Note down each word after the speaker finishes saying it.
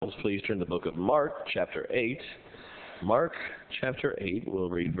Bibles, please turn to the book of Mark, chapter 8. Mark, chapter 8, we'll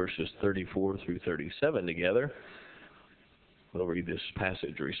read verses 34 through 37 together. We'll read this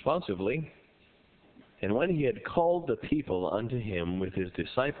passage responsively. And when he had called the people unto him with his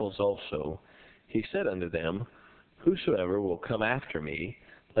disciples also, he said unto them, Whosoever will come after me,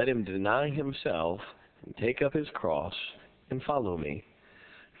 let him deny himself, and take up his cross, and follow me.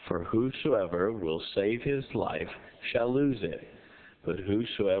 For whosoever will save his life shall lose it. But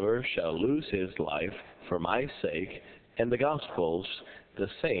whosoever shall lose his life for my sake and the gospel's, the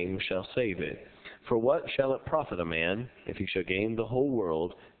same shall save it. For what shall it profit a man if he shall gain the whole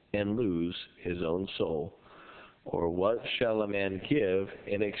world and lose his own soul? Or what shall a man give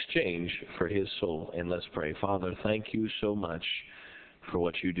in exchange for his soul? And let's pray. Father, thank you so much for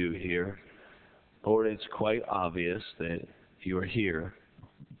what you do here. Lord, it's quite obvious that you are here.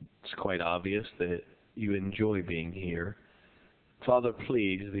 It's quite obvious that you enjoy being here. Father,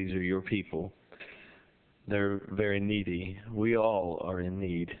 please, these are your people. They're very needy. We all are in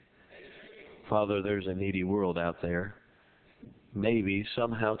need. Father, there's a needy world out there. Maybe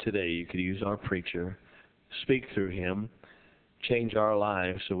somehow today you could use our preacher, speak through him, change our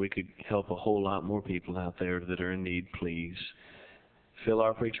lives so we could help a whole lot more people out there that are in need, please. Fill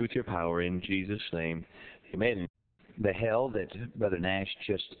our preacher with your power in Jesus' name. Amen. The hell that Brother Nash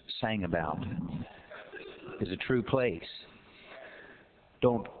just sang about is a true place.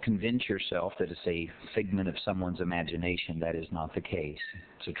 Don't convince yourself that it's a figment of someone's imagination. That is not the case.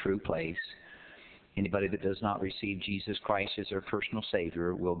 It's a true place. Anybody that does not receive Jesus Christ as their personal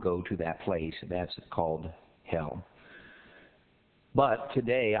Savior will go to that place. That's called hell. But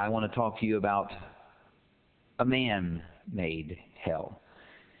today I want to talk to you about a man-made hell.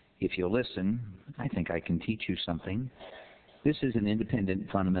 If you'll listen, I think I can teach you something. This is an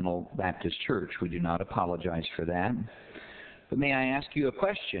independent fundamental Baptist church. We do not apologize for that. But may I ask you a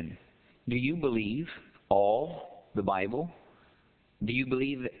question? Do you believe all the Bible? Do you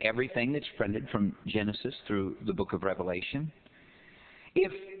believe everything that's printed from Genesis through the book of Revelation?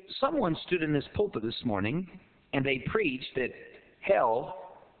 If someone stood in this pulpit this morning and they preached that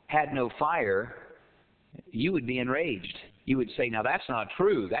hell had no fire, you would be enraged. You would say, now that's not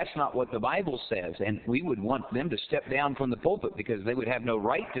true. That's not what the Bible says. And we would want them to step down from the pulpit because they would have no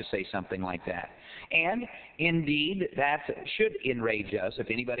right to say something like that. And indeed, that should enrage us if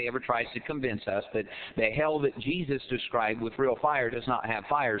anybody ever tries to convince us that the hell that Jesus described with real fire does not have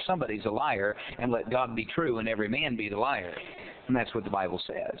fire. Somebody's a liar, and let God be true and every man be the liar. And that's what the Bible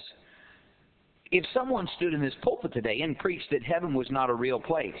says. If someone stood in this pulpit today and preached that heaven was not a real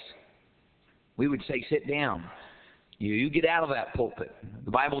place, we would say, sit down. You get out of that pulpit. The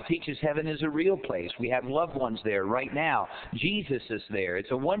Bible teaches heaven is a real place. We have loved ones there right now. Jesus is there.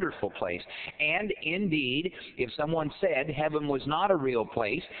 It's a wonderful place. And indeed, if someone said heaven was not a real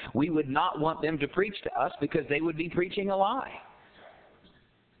place, we would not want them to preach to us because they would be preaching a lie.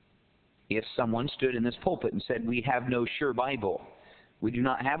 If someone stood in this pulpit and said, we have no sure Bible, we do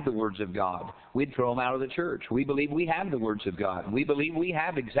not have the words of God, we'd throw them out of the church. We believe we have the words of God. We believe we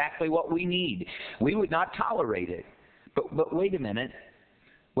have exactly what we need. We would not tolerate it. But wait a minute.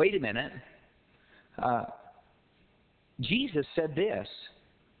 Wait a minute. Jesus said this,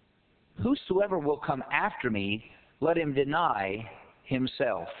 Whosoever will come after me, let him deny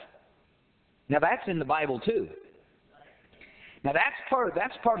himself. Now that's in the Bible too. Now that's part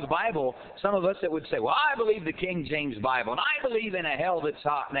of the Bible. Some of us that would say, well, I believe the King James Bible, and I believe in a hell that's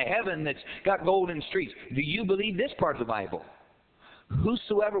hot and a heaven that's got golden streets. Do you believe this part of the Bible?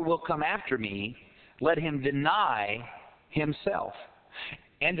 Whosoever will come after me, let him deny himself.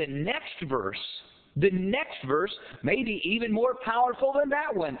 And the next verse may be even more powerful than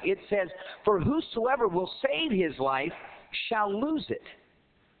that one. It says, for whosoever will save his life shall lose it.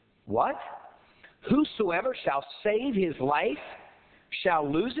 What? Whosoever shall save his life shall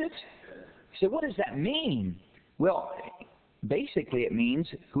lose it? You say, what does that mean? Well, basically it means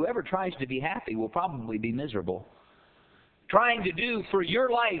whoever tries to be happy will probably be miserable. Trying to do for your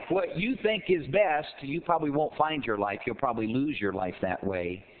life what you think is best, you probably won't find your life. You'll probably lose your life that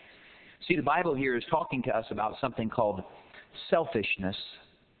way. See, the Bible here is talking to us about something called selfishness.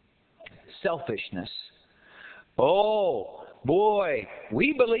 Selfishness. Oh, boy,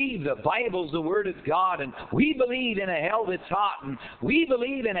 we believe the Bible's the Word of God, and we believe in a hell that's hot, and we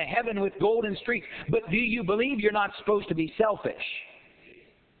believe in a heaven with golden streets. But do you believe you're not supposed to be selfish?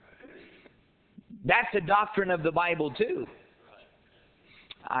 That's a doctrine of the Bible, too.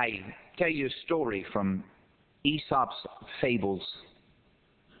 I tell you a story from Aesop's Fables.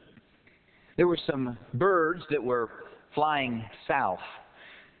 There were some birds that were flying south.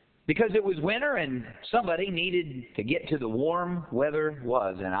 Because it was winter and somebody needed to get to the warm weather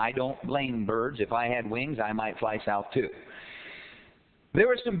was. And I don't blame birds. If I had wings, I might fly south too. There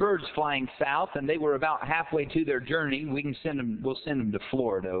were some birds flying south, and they were about halfway to their journey. We'll send them to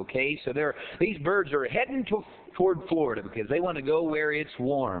Florida, okay? So these birds are heading toward Florida because they want to go where it's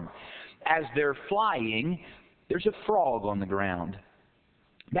warm. As they're flying, there's a frog on the ground.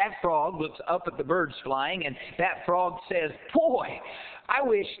 That frog looks up at the birds flying, and that frog says, "Boy, I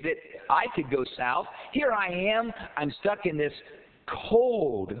wish that I could go south. Here I am. I'm stuck in this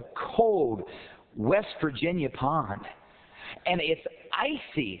cold West Virginia pond. And it's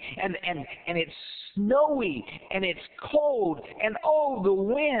icy, and it's snowy, and it's cold, and oh, the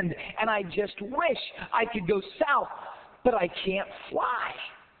wind, and I just wish I could go south, but I can't fly.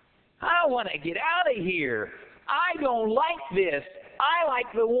 I want to get out of here. I don't like this. I like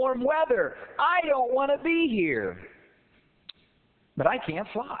the warm weather. I don't want to be here, but I can't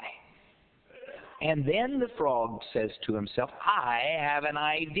fly." And then the frog says to himself, "I have an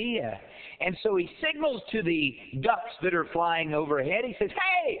idea." And so he signals to the ducks that are flying overhead. He says,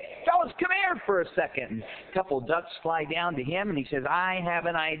 "Hey, fellas, come here for a second." And a couple ducks fly down to him, and he says, "I have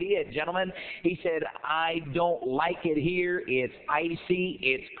an idea, gentlemen." He said, "I don't like it here. It's icy,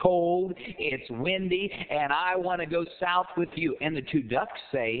 it's cold, it's windy, and I want to go south with you." And the two ducks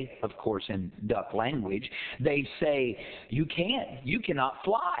say, of course in duck language, they say, "You can't. You cannot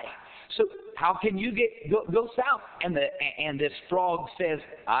fly. So how can you go south?" And this frog says,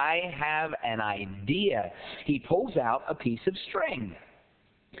 "I have an idea." He pulls out a piece of string.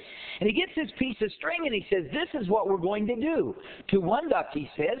 And he gets this piece of string and he says, "This is what we're going to do." To one duck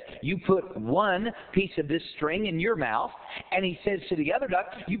he says, "You put one piece of this string in your mouth." And he says to the other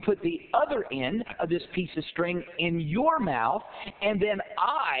duck, "You put the other end of this piece of string in your mouth. And then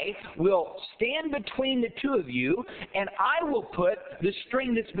I will stand between the two of you, and I will put the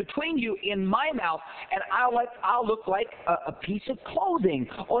string that's between you in my mouth. And I'll look like a piece of clothing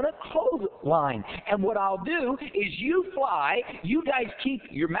on a clothesline. And what I'll do is you fly, you guys keep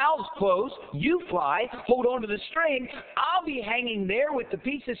your mouths closed, you fly, hold on to the string, I'll be hanging there with the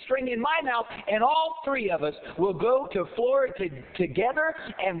piece of string in my mouth, and all three of us will go to Florida together,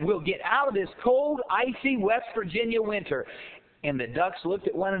 and we'll get out of this cold, icy West Virginia winter." And the ducks looked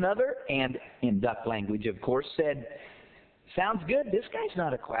at one another, and in duck language, of course, said, "Sounds good. This guy's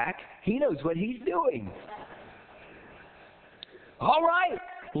not a quack. He knows what he's doing. All right,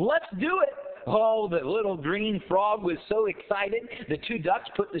 let's do it." Oh, the little green frog was so excited. The two ducks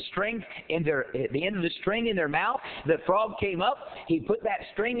put the string the end of the string in their mouth. The frog came up. He put that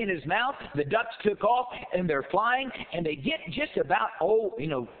string in his mouth. The ducks took off, and they're flying. And they get just about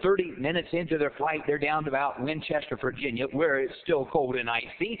 30 minutes into their flight. They're down to about Winchester, Virginia, where it's still cold and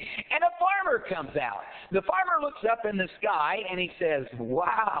icy. And a farmer comes out. The farmer looks up in the sky and he says,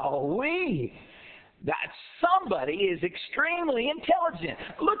 "Wow-wee! That somebody is extremely intelligent.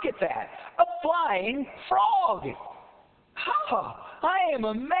 Look at that, a flying frog. Oh, I am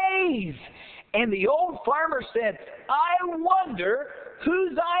amazed." And the old farmer said, "I wonder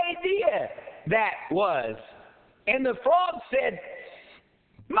whose idea that was." And the frog said,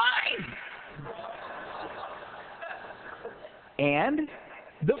 "Mine." And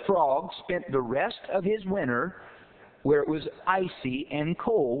the frog spent the rest of his winter where it was icy and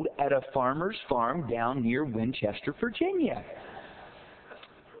cold at a farmer's farm down near Winchester, Virginia.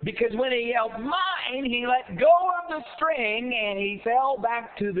 Because when he yelled, "Mine," he let go of the string and he fell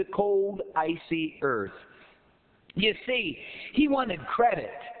back to the cold, icy earth. You see, he wanted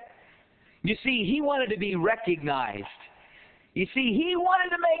credit. You see, he wanted to be recognized. You see, he wanted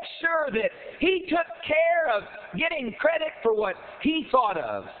to make sure that he took care of getting credit for what he thought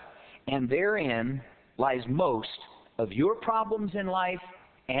of. And therein lies most of your problems in life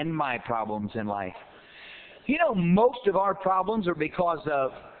and my problems in life. You know, most of our problems are because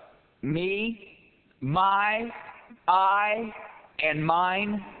of me, my, I, and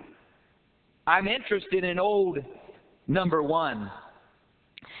mine. I'm interested in old number one.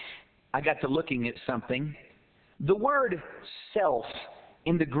 I got to looking at something. The word self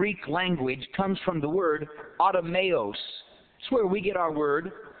in the Greek language comes from the word automeos. It's where we get our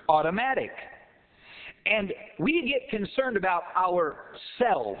word automatic. And we get concerned about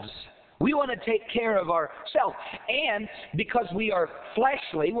ourselves. We want to take care of ourselves. And because we are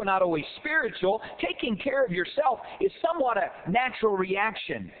fleshly, we're not always spiritual, taking care of yourself is somewhat a natural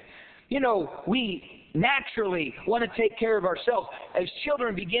reaction. You know, we naturally want to take care of ourselves. As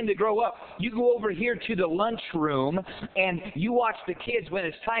children begin to grow up, you go over here to the lunchroom and you watch the kids when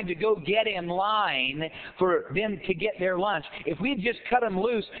it's time to go get in line for them to get their lunch. If we just cut them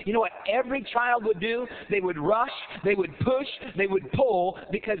loose, you know what every child would do? They would rush, they would push, they would pull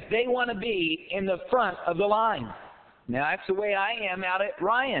because they want to be in the front of the line. Now that's the way I am out at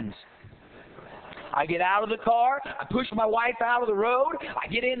Ryan's. I get out of the car, I push my wife out of the road, I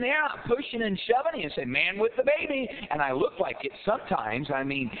get in there, I'm pushing and shoving, and say, man with the baby. And I look like it sometimes,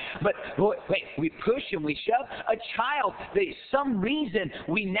 but wait, we push and we shove. A child, some reason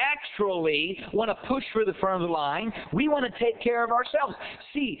we naturally want to push for the front of the line. We want to take care of ourselves.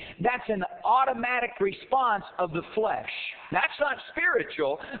 See, that's an automatic response of the flesh. That's not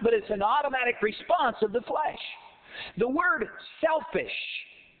spiritual, but it's an automatic response of the flesh. The word selfish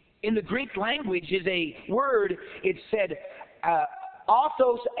in the Greek language is a word, it said,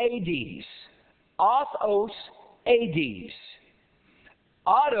 authos ades. Authos ades.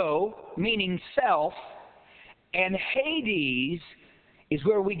 Auto, meaning self, and Hades is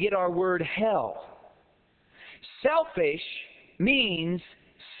where we get our word hell. Selfish means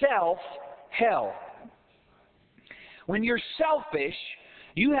self-hell. When you're selfish,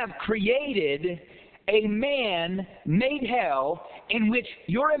 you have created a man-made hell in which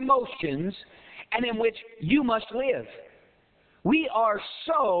your emotions and in which you must live. We are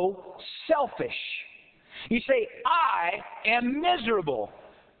so selfish. You say, I am miserable.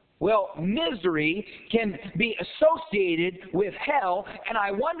 Well, misery can be associated with hell, and I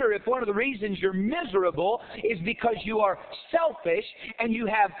wonder if one of the reasons you're miserable is because you are selfish and you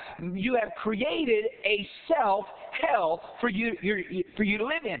have created a self-hell for you to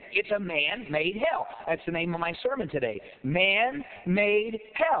live in. It's a man-made hell. That's the name of my sermon today. Man-made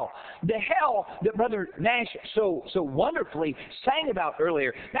hell. The hell that Brother Nash so wonderfully sang about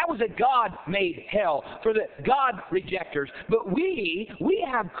earlier, that was a God-made hell for the God rejectors. But we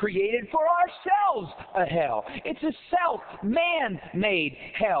have created for ourselves a hell. It's a man-made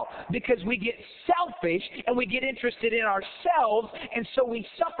hell because we get selfish and we get interested in ourselves, and so we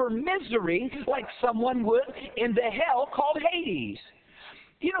suffer misery like someone would in the hell called Hades.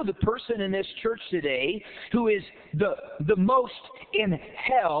 You know, the person in this church today who is the most in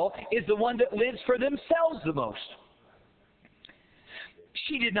hell is the one that lives for themselves the most.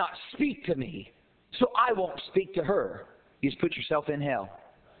 She did not speak to me, so I won't speak to her. You just put yourself in hell.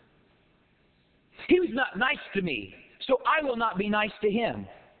 He was not nice to me, so I will not be nice to him.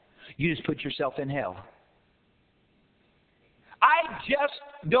 You just put yourself in hell. I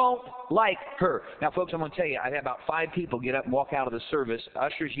just don't like her. Now, folks, I'm going to tell you, I had about 5 people get up and walk out of the service.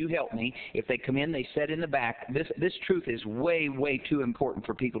 Ushers, you help me. If they come in, they sit in the back. This truth is way, way too important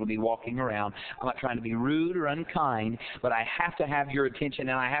for people to be walking around. I'm not trying to be rude or unkind, but I have to have your attention,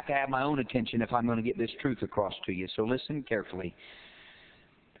 and I have to have my own attention if I'm going to get this truth across to you. So listen carefully.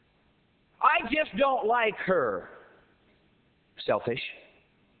 I just don't like her. Selfish.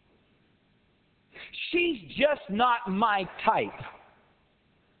 She's just not my type.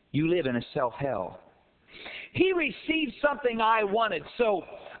 You live in a self-hell. He received something I wanted, so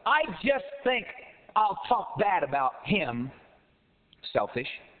I just think I'll talk bad about him. Selfish.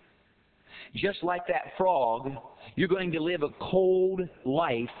 Just like that frog, you're going to live a cold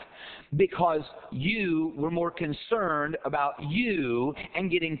life because you were more concerned about you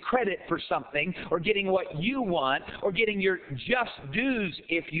and getting credit for something or getting what you want or getting your just dues,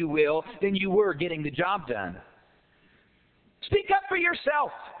 if you will, than you were getting the job done. Speak up for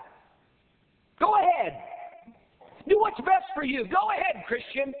yourself. Go ahead. Do what's best for you. Go ahead,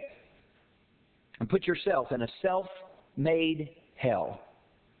 Christian. And put yourself in a self-made hell.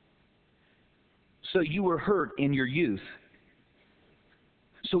 So you were hurt in your youth.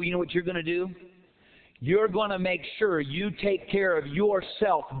 So you know what you're going to do? You're going to make sure you take care of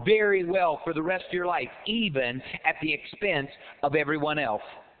yourself very well for the rest of your life, even at the expense of everyone else.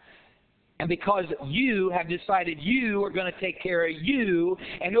 And because you have decided you are going to take care of you,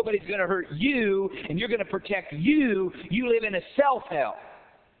 and nobody's going to hurt you, and you're going to protect you, you live in a self-hell.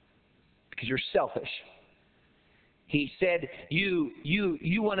 Because you're selfish. He said, you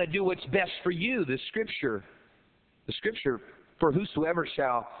want to do what's best for you. The scripture, for whosoever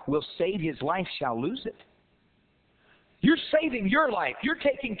will save his life shall lose it. You're saving your life. You're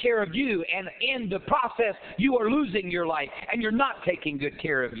taking care of you, and in the process, you are losing your life, and you're not taking good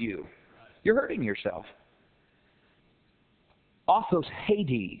care of you. You're hurting yourself. Authos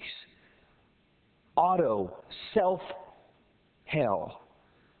Hades. Auto, self-hell.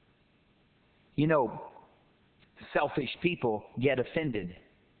 You know, selfish people get offended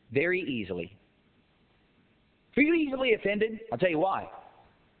very easily. Are you easily offended? I'll tell you why.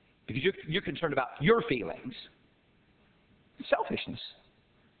 because you're concerned about your feelings. Selfishness.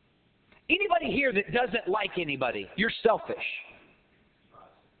 Anybody here that doesn't like anybody, you're selfish.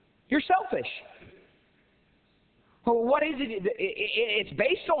 You're selfish. Well, what is it? It's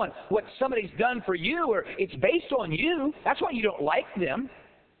based on what somebody's done for you, or it's based on you. That's why you don't like them,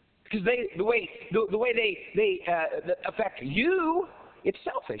 because the way they affect you, it's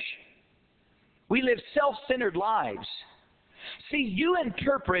selfish. We live self-centered lives. See, you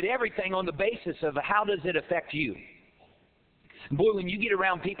interpret everything on the basis of how does it affect you. Boy, when you get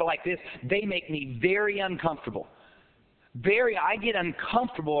around people like this, they make me very uncomfortable. I get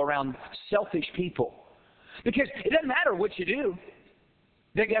uncomfortable around selfish people. Because it doesn't matter what you do.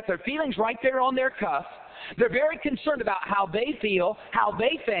 They got their feelings right there on their cuff. They're very concerned about how they feel, how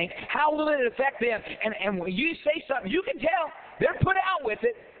they think, how will it affect them. And when you say something, you can tell. They're put out with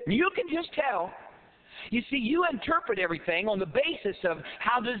it. You can just tell. You see, you interpret everything on the basis of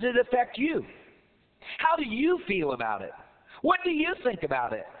how does it affect you. How do you feel about it? What do you think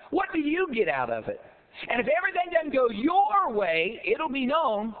about it? What do you get out of it? And if everything doesn't go your way, it'll be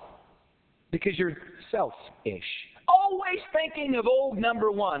known because you're selfish. Always thinking of old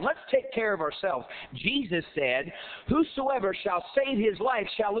number one. Let's take care of ourselves. Jesus said, whosoever shall save his life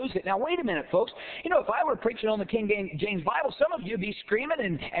shall lose it. Now, wait a minute, folks. You know, if I were preaching on the King James Bible, some of you would be screaming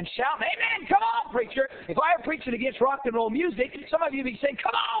and shouting, amen, come on, preacher. If I were preaching against rock and roll music, some of you would be saying,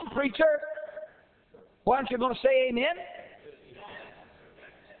 come on, preacher. Why aren't you going to say amen?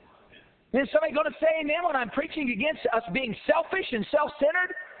 Is somebody going to say amen when I'm preaching against us being selfish and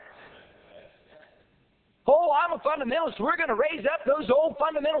self-centered? Oh, I'm a fundamentalist. We're going to raise up those old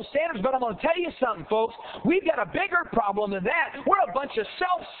fundamental standards, but I'm going to tell you something, folks. We've got a bigger problem than that. We're a bunch of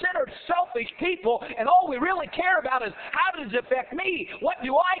self-centered, selfish people, and all we really care about is how does it affect me? What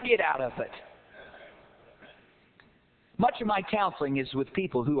do I get out of it? Much of my counseling is with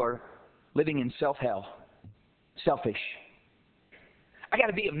people who are living in self-hell, selfish. I got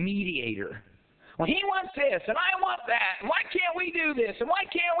to be a mediator. Well, he wants this, and I want that, and why can't we do this, and why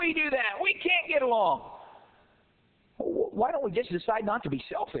can't we do that? We can't get along. Why don't we just decide not to be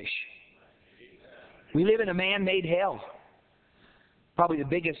selfish? We live in a man-made hell. Probably the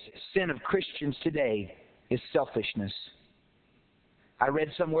biggest sin of Christians today is selfishness. I read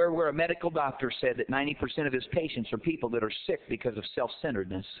somewhere where a medical doctor said that 90% of his patients are people that are sick because of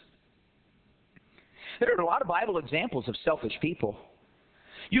self-centeredness. There are a lot of Bible examples of selfish people.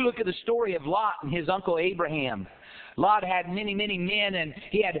 You look at the story of Lot and his uncle Abraham. Lot had many, many men, and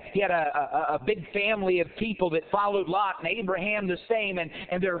he had a big family of people that followed Lot, and Abraham the same, and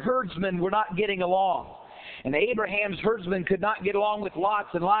their herdsmen were not getting along. And Abraham's herdsmen could not get along with Lot's,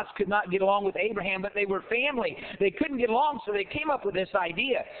 and Lot's could not get along with Abraham, but they were family. They couldn't get along, so they came up with this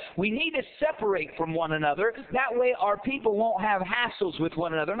idea. We need to separate from one another. That way our people won't have hassles with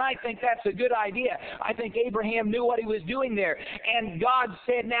one another. And I think that's a good idea. I think Abraham knew what he was doing there. And God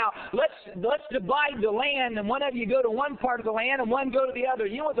said, now, let's divide the land, and one of you go to one part of the land, and one go to the other.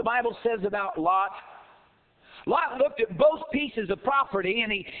 You know what the Bible says about Lot? Lot looked at both pieces of property,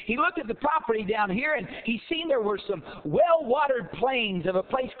 and he looked at the property down here, and he seen there were some well-watered plains of a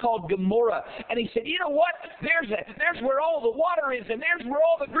place called Gomorrah. And he said, you know what? There's where all the water is, and there's where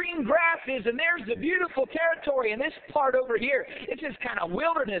all the green grass is, and there's the beautiful territory. And this part over here, it's just kind of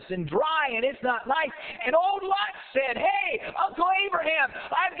wilderness and dry, and it's not nice. And old Lot said, hey, Uncle Abraham,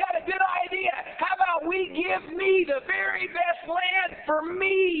 I've got a good idea. How about we give me the very best land for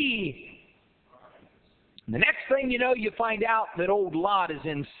me? The next thing you know, you find out that old Lot is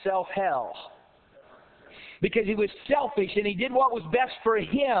in self-hell. Because he was selfish and he did what was best for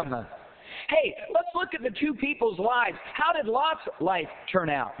him. Hey, let's look at the two people's lives. How did Lot's life turn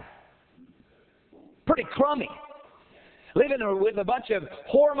out? Pretty crummy. Living with a bunch of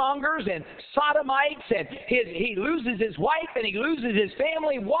whoremongers and sodomites, and he loses his wife and he loses his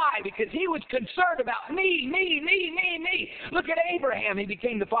family. Why? Because he was concerned about me. Look at Abraham. He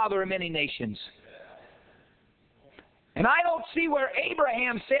became the father of many nations. And I don't see where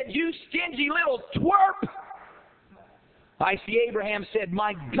Abraham said, you stingy little twerp. I see Abraham said,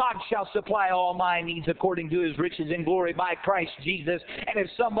 my God shall supply all my needs according to his riches and glory by Christ Jesus. And if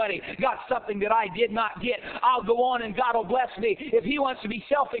somebody got something that I did not get, I'll go on and God will bless me. If he wants to be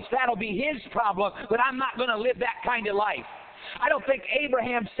selfish, that'll be his problem. But I'm not going to live that kind of life. I don't think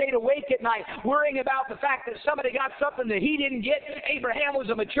Abraham stayed awake at night worrying about the fact that somebody got something that he didn't get. Abraham was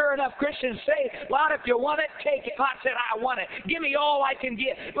a mature enough Christian to say, Lot, if you want it, take it. Lot said, I want it. Give me all I can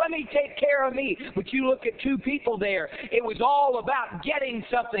get. Let me take care of me. But you look at two people there. It was all about getting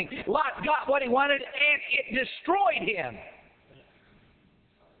something. Lot got what he wanted, and it destroyed him.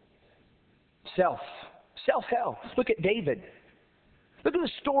 Self-hell. Look at David. Look at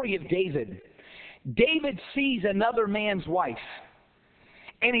the story of David. David sees another man's wife,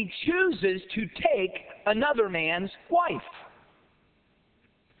 and he chooses to take another man's wife.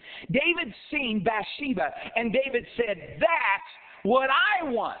 David's seen Bathsheba, and David said, that's what I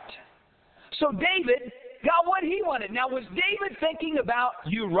want. So David got what he wanted. Now, was David thinking about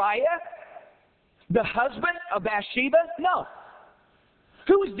Uriah, the husband of Bathsheba? No.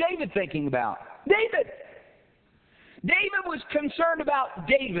 Who was David thinking about? David. David was concerned about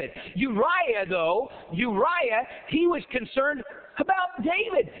David. Uriah, though, he was concerned about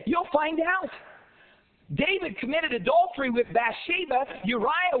David. You'll find out. David committed adultery with Bathsheba.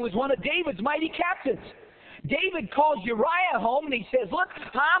 Uriah was one of David's mighty captains. David calls Uriah home and he says, look,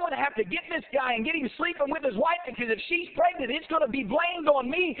 I'm going to have to get this guy and get him sleeping with his wife, because if she's pregnant, it's going to be blamed on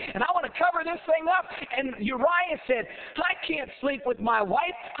me, and I want to cover this thing up. And Uriah said, I can't sleep with my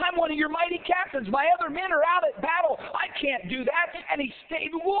wife. I'm one of your mighty captains. My other men are out at battle. I can't do that. And he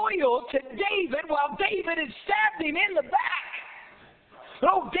stayed loyal to David while David had stabbed him in the back.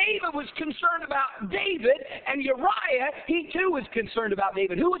 Oh, David was concerned about David, and Uriah, he too was concerned about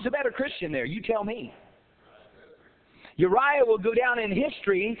David. Who was the better Christian there? You tell me. Uriah will go down in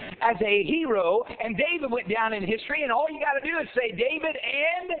history as a hero, and David went down in history, and all you got to do is say David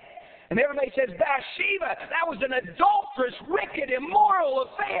and everybody says Bathsheba. That was an adulterous, wicked, immoral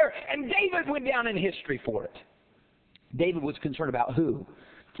affair, and David went down in history for it. David was concerned about who?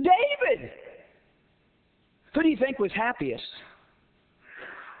 David! Who do you think was happiest?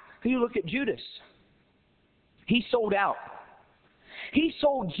 You look at Judas. He sold out. He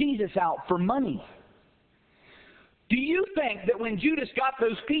sold Jesus out for money. Do you think that when Judas got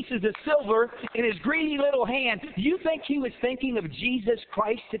those pieces of silver in his greedy little hand, do you think he was thinking of Jesus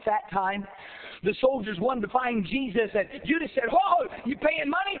Christ at that time? The soldiers wanted to find Jesus, and Judas said, oh, you paying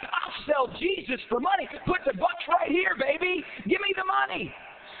money? I'll sell Jesus for money. Put the bucks right here, baby. Give me the money.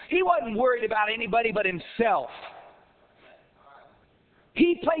 He wasn't worried about anybody but himself.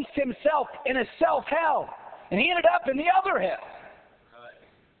 He placed himself in a self-hell, and he ended up in the other hell.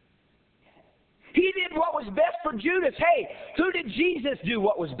 He did what was best for Judas. Hey, who did Jesus do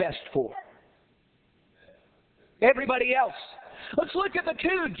what was best for? Everybody else. Let's look at the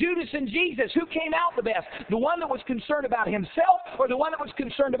two, Judas and Jesus. Who came out the best? The one that was concerned about himself, or the one that was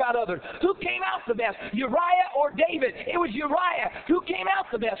concerned about others? Who came out the best? Uriah or David? It was Uriah. Who came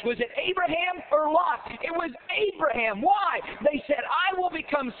out the best? Was it Abraham or Lot? It was Abraham. Why? They said, I will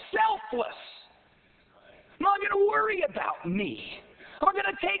become selfless. I'm not going to worry about me. I'm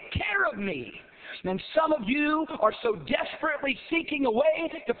going to take care of me. And some of you are so desperately seeking a way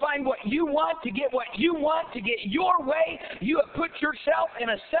to find what you want, to get what you want, to get your way. You have put yourself in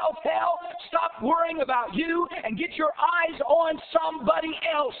a self-hell. Stop worrying about you and get your eyes on somebody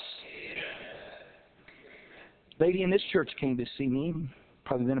else. Lady in this church came to see me,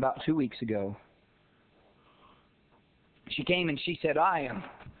 probably been about 2 weeks ago. She came and she said,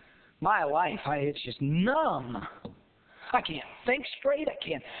 my life, it's just numb. I can't think straight.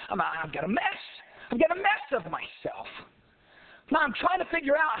 I've got a mess. I've got a mess of myself. Now I'm trying to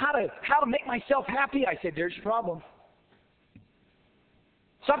figure out how to make myself happy. I said, there's your problem.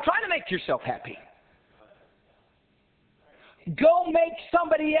 Stop trying to make yourself happy. Go make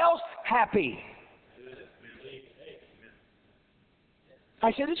somebody else happy.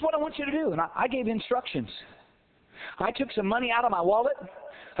 I said, this is what I want you to do. And I gave instructions. I took some money out of my wallet.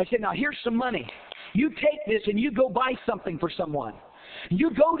 I said, now here's some money. You take this and you go buy something for someone.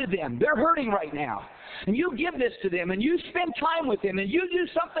 You go to them. They're hurting right now. And you give this to them and you spend time with them and you do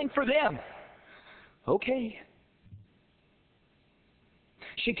something for them. Okay.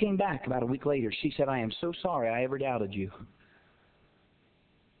 She came back about a week later. She said, I am so sorry I ever doubted you.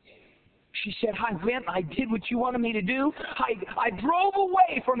 She said, I went, I did what you wanted me to do. I drove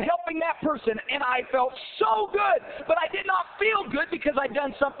away from helping that person, and I felt so good. But I did not feel good because I'd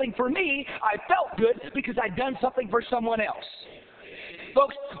done something for me. I felt good because I'd done something for someone else.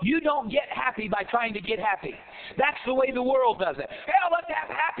 Folks, you don't get happy by trying to get happy. That's the way the world does it. Hell, let's have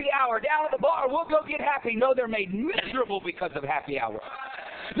happy hour down at the bar. We'll go get happy. No, they're made miserable because of happy hour.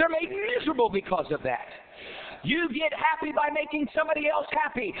 They're made miserable because of that. You get happy by making somebody else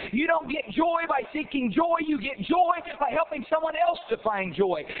happy. You don't get joy by seeking joy. You get joy by helping someone else to find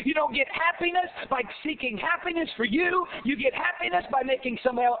joy. You don't get happiness by seeking happiness for you. You get happiness by making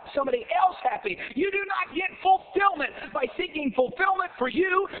somebody else happy. You do not get fulfillment by seeking fulfillment for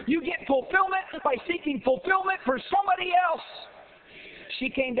you. You get fulfillment by seeking fulfillment for somebody else. She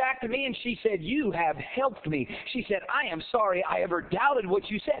came back to me and she said, you have helped me. She said, I am sorry I ever doubted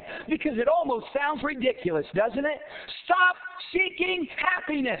what you said, because it almost sounds ridiculous, doesn't it? Stop seeking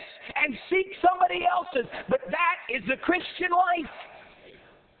happiness and seek somebody else's. But that is the Christian life.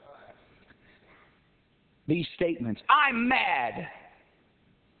 these statements. I'm mad.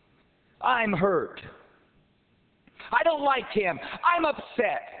 I'm hurt. I don't like him. I'm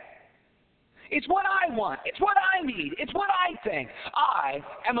upset. It's what I want. It's what I need. It's what I think. I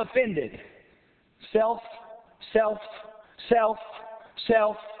am offended. Self, self, self,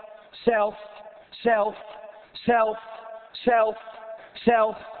 self, self, self, self, self,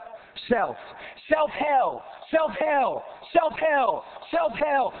 self, self. Self-hell, self-hell, self-hell,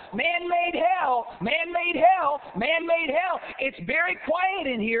 self-hell. Man-made hell, man-made hell, man-made hell. It's very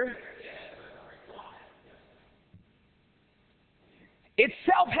quiet in here. It's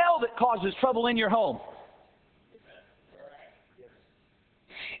self-hell that causes trouble in your home.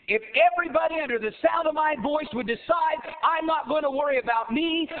 If everybody under the sound of my voice would decide, I'm not going to worry about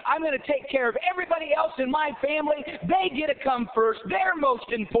me, I'm going to take care of everybody else in my family, they get to come first, they're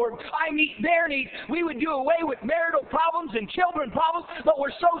most important, I meet their needs, we would do away with marital problems and children problems, but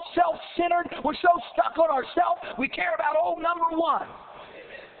we're so self-centered, we're so stuck on ourselves, we care about old number one.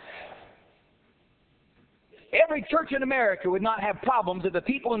 Every church in America would not have problems if the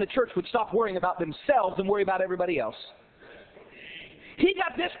people in the church would stop worrying about themselves and worry about everybody else. He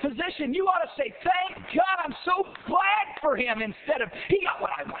got this position. You ought to say, thank God, I'm so glad for him, instead of, he got what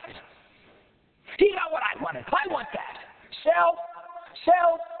I wanted. He got what I wanted. I want that. Self,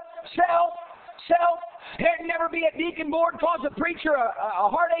 self, self, self. There'd never be a deacon board cause a preacher a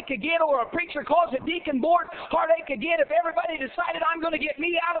heartache again, or a preacher cause a deacon board heartache again if everybody decided I'm going to get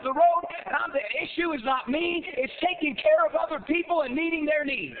me out of the road, and the issue is not me, it's taking care of other people and meeting their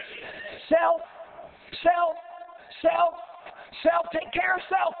needs. Self, self, self, self. Take care of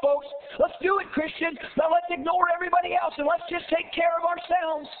self, folks. Let's do it, Christians. Now let's ignore everybody else and let's just take care of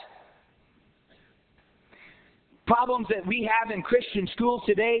ourselves. Problems that we have in Christian schools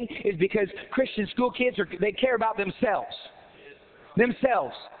today is because Christian school kids they care about themselves.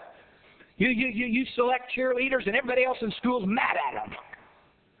 Themselves. You select cheerleaders and everybody else in school's mad at them.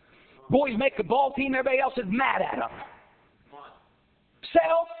 Boys make the ball team, everybody else is mad at them.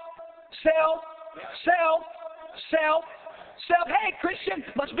 Self, self, self, self, self. Hey, Christian,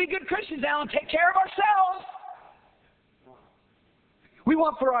 let's be good Christians now and take care of ourselves. We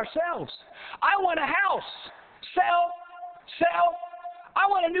want for ourselves. I want a house. Self, self. I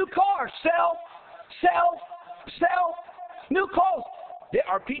want a new car. Self, self, self. New clothes. There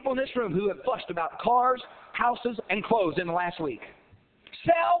are people in this room who have fussed about cars, houses, and clothes in the last week.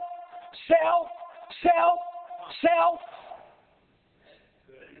 Self, self, self, self.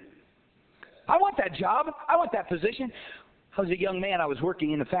 I want that job. I want that position. I was a young man. I was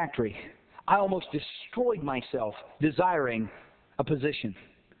working in a factory. I almost destroyed myself desiring a position.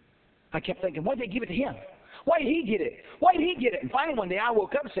 I kept thinking, why did they give it to him? Why did he get it? Why did he get it? And finally one day I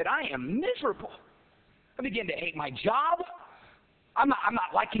woke up and said, I am miserable. I began to hate my job. I'm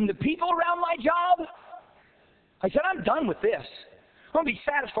not liking the people around my job. I said, I'm done with this. I'm going to be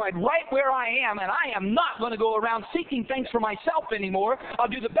satisfied right where I am, and I am not going to go around seeking things for myself anymore. I'll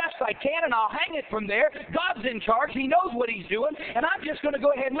do the best I can, and I'll hang it from there. God's in charge. He knows what He's doing, and I'm just going to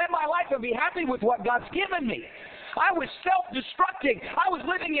go ahead and live my life and be happy with what God's given me. I was self-destructing. I was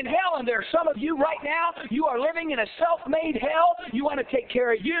living in hell, and there are some of you right now, you are living in a self-made hell. You want to take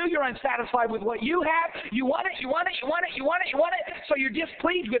care of you. You're unsatisfied with what you have. You want it, you want it, you want it, you want it, you want it. So you're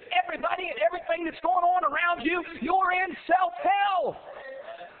displeased with everybody and everything that's going on around you. You're in self-hell.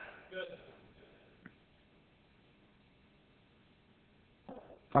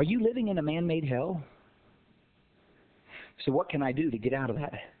 Are you living in a man-made hell? So what can I do to get out of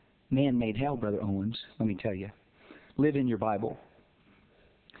that man-made hell, Brother Owens? Let me tell you. Live in your Bible.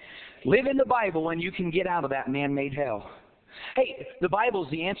 Live in the Bible and you can get out of that man-made hell. Hey, the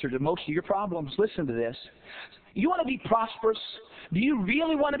Bible's the answer to most of your problems. Listen to this. You want to be prosperous? Do you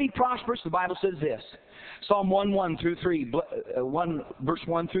really want to be prosperous? The Bible says this. Psalm 1 verse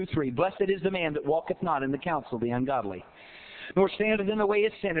 1 through 3. Blessed is the man that walketh not in the counsel of the ungodly, nor standeth in the way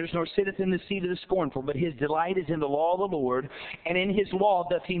of sinners, nor sitteth in the seat of the scornful. But his delight is in the law of the Lord, and in his law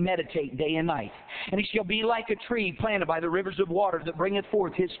doth he meditate day and night. And he shall be like a tree planted by the rivers of water, that bringeth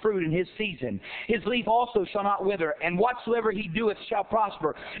forth his fruit in his season. His leaf also shall not wither, and whatsoever he doeth shall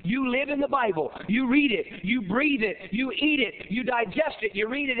prosper. You live in the Bible. You read it. You breathe it. You eat it. You digest it. You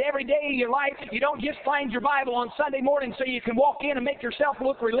read it every day of your life. You don't just find your Bible on Sunday morning so you can walk in and make yourself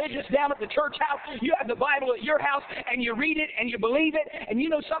look religious down at the church house. You have the Bible at your house, and you read it, and you believe it, and you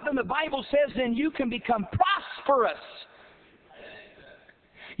know something the Bible says, then you can become prosperous.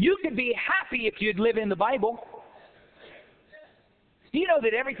 You could be happy if you'd live in the Bible. Do you know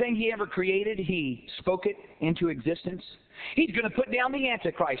that everything He ever created, He spoke it into existence? He's going to put down the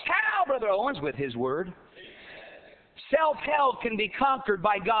Antichrist. How, Brother Owens? With His Word. Self-hell can be conquered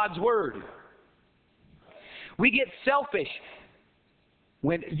by God's Word. We get selfish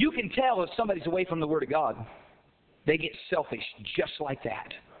when you can tell if somebody's away from the Word of God. They get selfish just like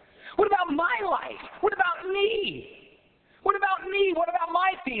that. What about my life? What about me? What about me? What about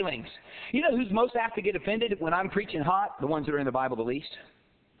my feelings? You know who's most apt to get offended when I'm preaching hot? The ones that are in the Bible the least.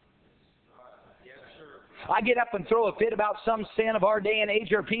 I get up and throw a fit about some sin of our day and age.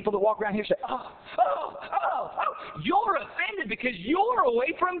 There are people that walk around here and say, oh. You're offended because you're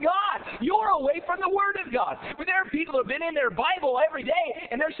away from God. You're away from the Word of God. But there are people that have been in their Bible every day,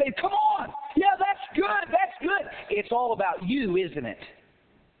 and they're saying, come on. Yeah, that's good. That's good. It's all about you, isn't it?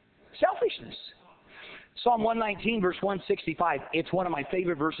 Selfishness. Psalm 119, verse 165. It's one of my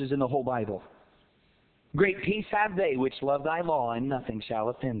favorite verses in the whole Bible. Great peace have they which love thy law, and nothing shall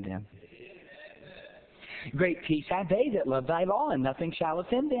offend them. Great peace have they that love thy law, and nothing shall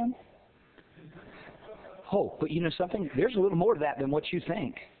offend them. Oh, but you know something? There's a little more to that than what you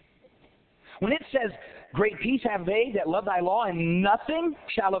think. When it says, great peace have they that love thy law, and nothing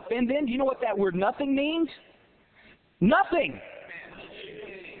shall offend them, do you know what that word nothing means? Nothing.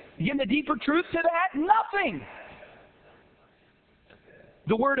 You getting the deeper truth to that? Nothing.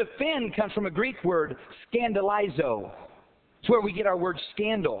 The word offend comes from a Greek word, scandalizo. It's where we get our word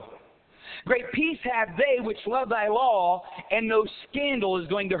scandal. Great peace have they which love thy law, and no scandal is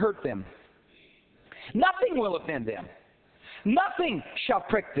going to hurt them. Nothing will offend them. Nothing shall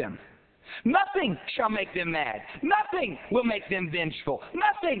prick them. Nothing shall make them mad. Nothing will make them vengeful.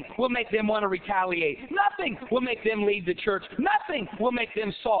 Nothing will make them want to retaliate. Nothing will make them leave the church. Nothing will make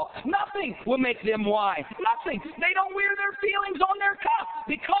them sulk. Nothing will make them whine. Nothing. They don't wear their feelings on their cuff,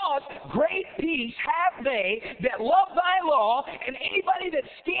 because great peace have they that love thy law, and anybody that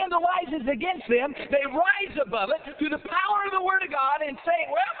scandalizes against them, they rise above it through the power of the Word of God and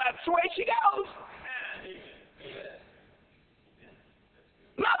say, well, that's the way she goes.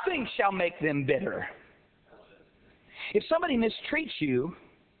 Nothing shall make them bitter. If somebody mistreats you,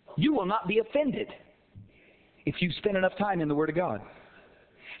 you will not be offended if you spend enough time in the Word of God.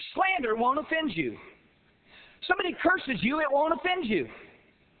 Slander won't offend you. Somebody curses you, it won't offend you.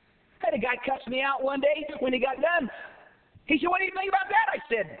 I had a guy cuss me out one day when he got done. He said, what do you think about that? I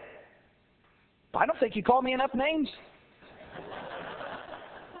said, I don't think you called me enough names.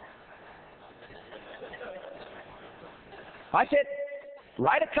 I said,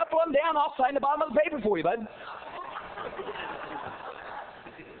 write a couple of them down. I'll sign the bottom of the paper for you, bud.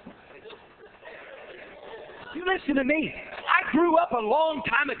 You listen to me. I grew up a long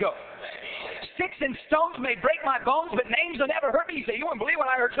time ago. Sticks and stones may break my bones, but names will never hurt me. You say, you wouldn't believe when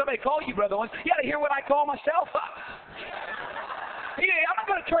I heard somebody call you, Brother Owens. You got to hear what I call myself. I'm not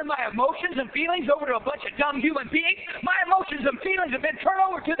going to turn my emotions and feelings over to a bunch of dumb human beings. My emotions and feelings have been turned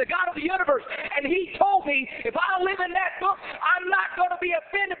over to the God of the universe. And He told me, if I live in that book, I'm not going to be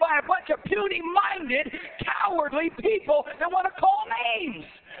offended by a bunch of puny-minded, cowardly people that want to call names.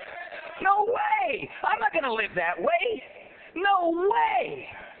 No way. I'm not going to live that way. No way.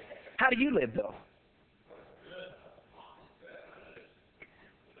 How do you live, though?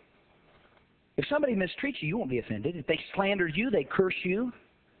 If somebody mistreats you, you won't be offended. If they slander you, they curse you.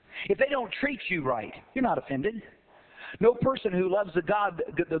 If they don't treat you right, you're not offended. No person who loves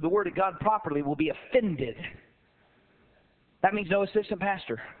the Word of God properly will be offended. That means no assistant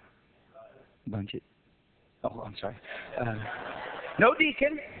pastor. Bunch it. Oh, I'm sorry. No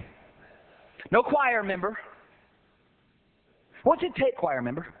deacon. No choir member. What's it take, choir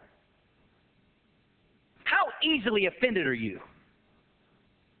member? How easily offended are you?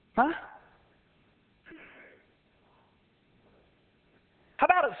 Huh? How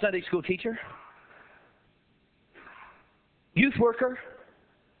about a Sunday school teacher? Youth worker?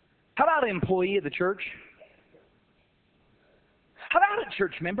 How about an employee of the church? How about a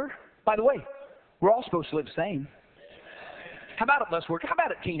church member? By the way, we're all supposed to live the same. How about a bus worker? How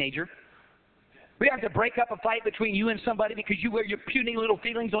about a teenager? We have to break up a fight between you and somebody because you wear your puny little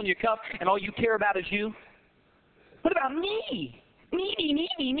feelings on your cuff and all you care about is you? What about me?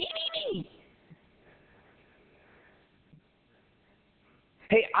 Me.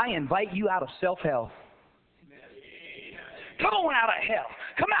 Hey, I invite you out of self-hell. Come on out of hell.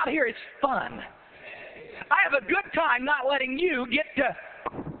 Come out here. It's fun. I have a good time not letting you get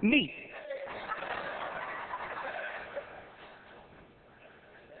to me.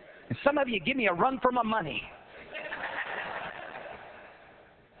 And some of you give me a run for my money.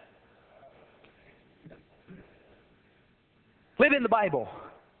 Live in the Bible.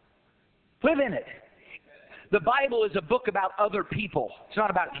 Live in it. The Bible is a book about other people. It's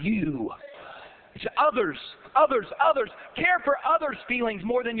not about you. It's others. Care for others' feelings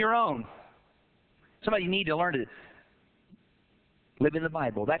more than your own. Somebody need to learn to Live in the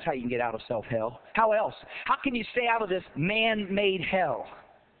Bible. That's how you can get out of self-hell. How else? How can you stay out of this man-made hell?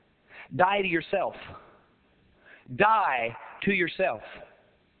 Die to yourself. Die to yourself.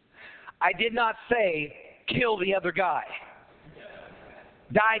 I did not say kill the other guy.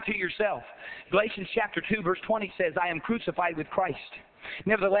 Die to yourself. Galatians chapter 2 verse 20 says, I am crucified with Christ.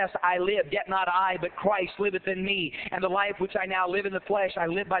 Nevertheless, I live, yet not I, but Christ liveth in me. And the life which I now live in the flesh, I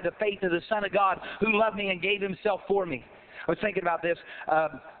live by the faith of the Son of God, who loved me and gave himself for me. I was thinking about this.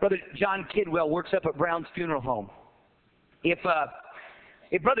 Brother John Kidwell works up at Brown's Funeral Home. If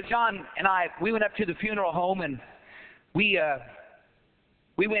Brother John and I, we went up to the funeral home, and we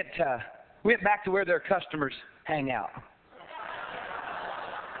went back to where their customers hang out.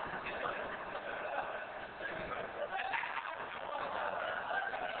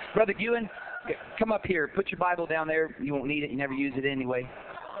 Brother Ewan, come up here. Put your Bible down there. You won't need it. You never use it anyway.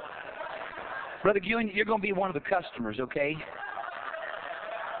 Brother Ewan, you're going to be one of the customers, okay?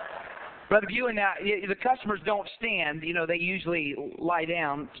 Brother Ewan, now, the customers don't stand. You know, they usually lie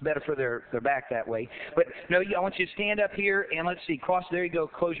down. It's better for their back that way. But, no, I want you to stand up here, and let's see. Cross, there you go.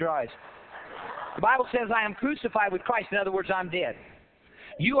 Close your eyes. The Bible says, I am crucified with Christ. In other words, I'm dead.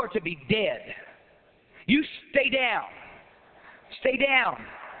 You are to be dead. You stay down. Stay down.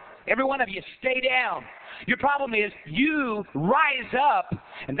 Every one of you, stay down. Your problem is you rise up,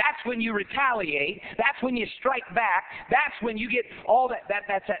 and that's when you retaliate. That's when you strike back. That's when you get all that. That's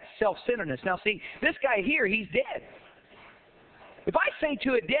that self-centeredness. Now, see, this guy here, he's dead. If I say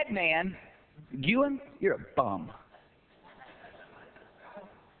to a dead man, Ewan, you're a bum.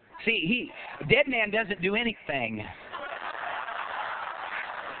 See, a dead man doesn't do anything.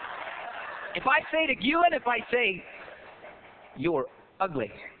 If I say to Ewan, if I say, you're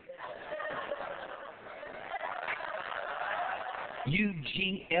ugly.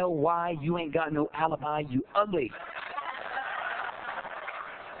 U-G-L-Y, you ain't got no alibi, you ugly.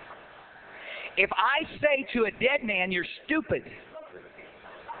 If I say to a dead man, you're stupid,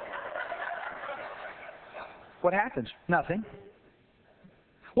 what happens? Nothing.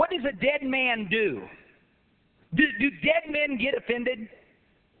 What does a dead man do? Do dead men get offended?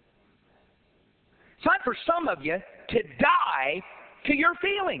 It's time for some of you to die to your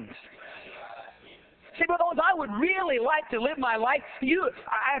feelings. See, Brother Owens, I would really like to live my life.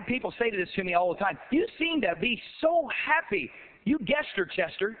 I have people say this to me all the time. You seem to be so happy. You guessed her,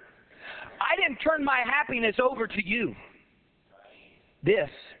 Chester. I didn't turn my happiness over to you. This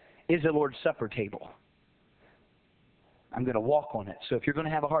is the Lord's Supper table. I'm going to walk on it. So if you're going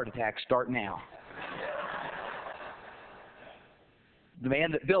to have a heart attack, start now. The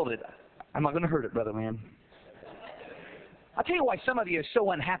man that built it, I'm not going to hurt it, brother man. I'll tell you why some of you are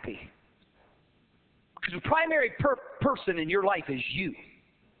so unhappy. Because the primary person in your life is you.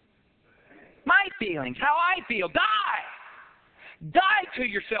 My feelings, how I feel. Die! Die to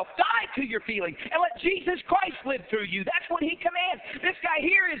yourself. Die to your feelings. And let Jesus Christ live through you. That's what He commands. This guy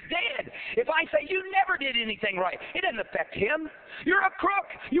here is dead. If I say you never did anything right, it doesn't affect him. You're a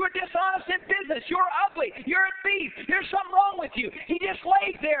crook. You were dishonest in business. You're ugly. You're a thief. There's something wrong with you. He just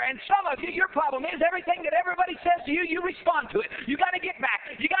lays there. And some of you, your problem is everything that everybody says to you, you respond to it. You got to get back.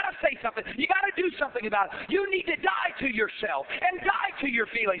 You got to say something. You got to do something about it. You need to die to yourself and die to your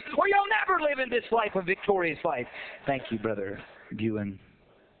feelings, or you'll never live in this life a victorious life. Thank you, Brother Ewan.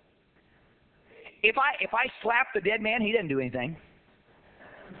 If I slap the dead man, he doesn't do anything.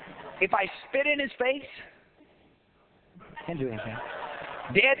 If I spit in his face, he doesn't do anything.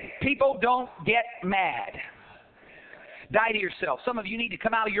 Dead people don't get mad. Die to yourself. Some of you need to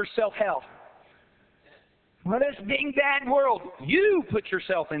come out of your self-hell. Well, this big bad world, you put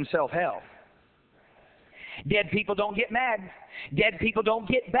yourself in self-hell. Dead people don't get mad. Dead people don't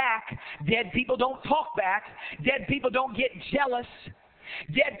get back. Dead people don't talk back. Dead people don't get jealous.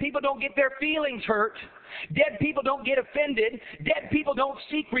 Dead people don't get their feelings hurt. Dead people don't get offended. Dead people don't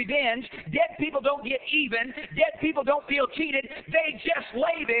seek revenge. Dead people don't get even. Dead people don't feel cheated. They just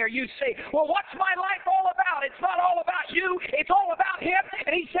lay there. You say, well, what's my life all about? It's not all about you. It's all about Him.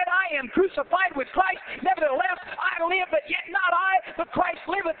 And He said, I am crucified with Christ. Nevertheless, I live, but yet not I, but Christ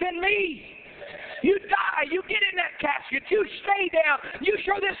liveth in me. You die. You get in that casket. You stay down. You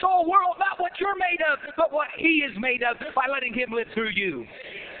show this whole world not what you're made of, but what He is made of by letting Him live through you.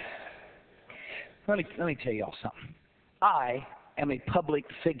 Let me tell y'all something. I am a public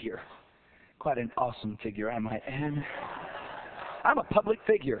figure. Quite an awesome figure, I might add. I'm a public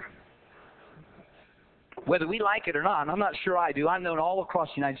figure. Whether we like it or not, I'm not sure I do. I'm known all across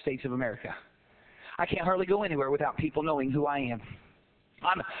the United States of America. I can't hardly go anywhere without people knowing who I am.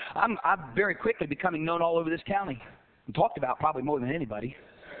 I'm very quickly becoming known all over this county. I'm talked about probably more than anybody.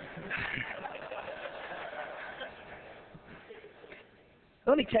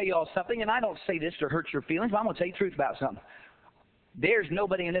 Let me tell you all something, and I don't say this to hurt your feelings, but I'm going to tell you the truth about something. There's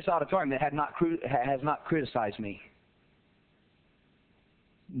nobody in this auditorium that has not criticized me.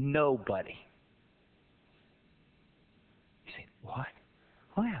 Nobody. You say, what?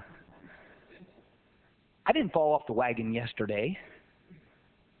 Oh, yeah. I didn't fall off the wagon yesterday.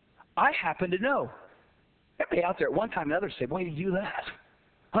 I happen to know. Everybody out there at one time or another said, why did you do that?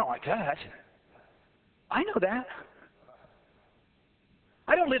 I don't like that. I know that.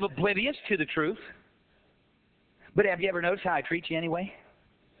 I don't live oblivious to the truth. But have you ever noticed how I treat you anyway?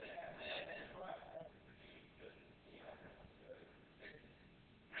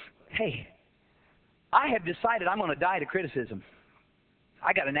 Hey, I have decided I'm going to die to criticism.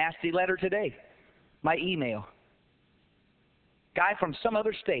 I got a nasty letter today. My email. Guy from some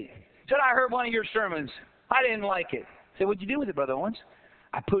other state. Said, I heard one of your sermons. I didn't like it. I said, what'd you do with it, Brother Owens?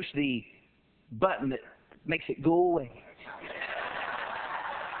 I pushed the button that makes it go away.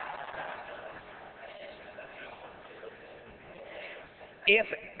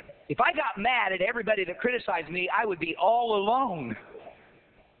 If I got mad at everybody that criticized me, I would be all alone.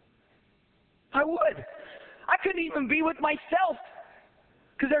 I would. I couldn't even be with myself.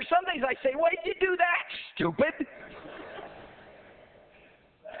 Because there's some things I say, why did you do that, stupid?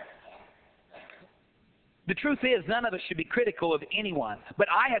 The truth is, none of us should be critical of anyone. But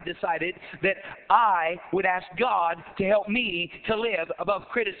I have decided that I would ask God to help me to live above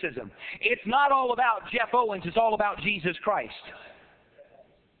criticism. It's not all about Jeff Owens. It's all about Jesus Christ.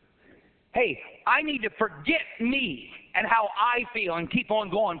 Hey, I need to forget me and how I feel and keep on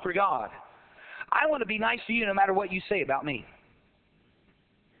going for God. I want to be nice to you no matter what you say about me.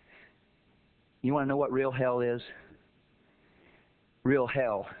 You want to know what real hell is? Real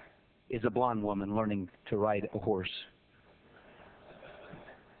hell is a blonde woman learning to ride a horse.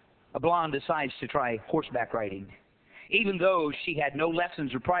 A blonde decides to try horseback riding, even though she had no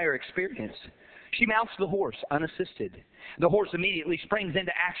lessons or prior experience. She mounts the horse unassisted. The horse immediately springs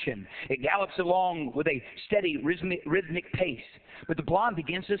into action. It gallops along with a steady rhythmic pace. But the blonde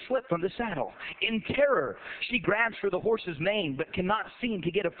begins to slip from the saddle. In terror, she grabs for the horse's mane but cannot seem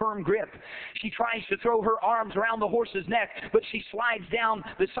to get a firm grip. She tries to throw her arms around the horse's neck, but she slides down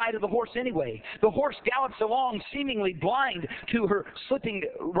the side of the horse anyway. The horse gallops along, seemingly blind to her slipping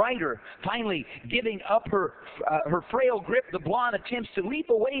rider. Finally, giving up her frail grip, the blonde attempts to leap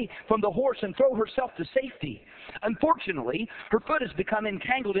away from the horse and throw herself to safety. Unfortunately, her foot has become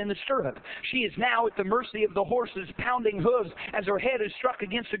entangled in the stirrup. She is now at the mercy of the horse's pounding hooves as her head is struck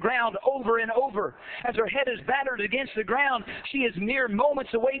against the ground over and over. As her head is battered against the ground, she is mere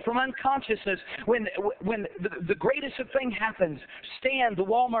moments away from unconsciousness when the greatest of thing happens. Stan, the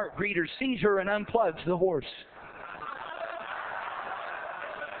Walmart greeter, sees her and unplugs the horse.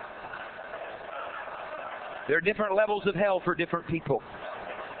 There are different levels of hell for different people.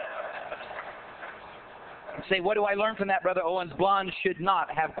 Say, what do I learn from that, Brother Owens? Blondes should not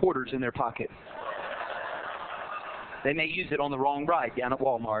have quarters in their pocket. They may use it on the wrong ride down at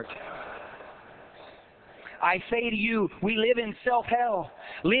Walmart. I say to you, we live in self-hell.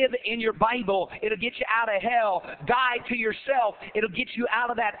 Live in your Bible. It'll get you out of hell. Die to yourself. It'll get you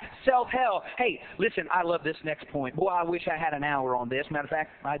out of that self-hell. Hey, listen, I love this next point. Boy, I wish I had an hour on this. Matter of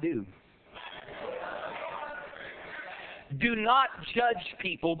fact, I do. Do not judge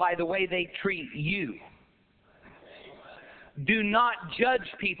people by the way they treat you. Do not judge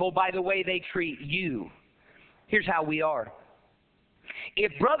people by the way they treat you. Here's how we are.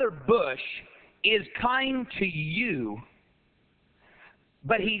 If Brother Bush is kind to you,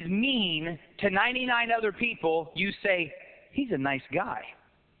 but he's mean to 99 other people, you say, he's a nice guy.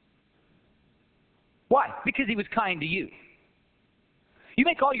 Why? Because he was kind to you. You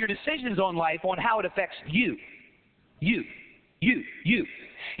make all your decisions on life on how it affects you. You.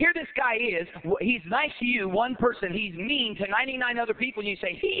 Here this guy is, he's nice to you, one person, he's mean to 99 other people, and you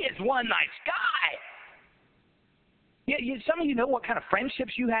say, he is one nice guy. Some of you know what kind of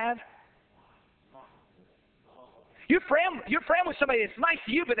friendships you have? You're friend with somebody that's nice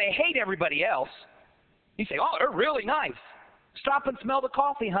to you, but they hate everybody else. You say, oh, they're really nice. Stop and smell the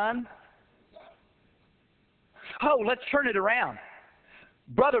coffee, hon. Oh, let's turn it around.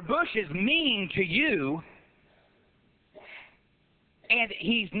 Brother Bush is mean to you, and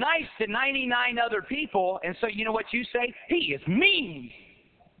he's nice to 99 other people, and so you know what you say? He is mean.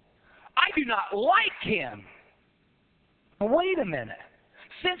 I do not like him. Wait a minute.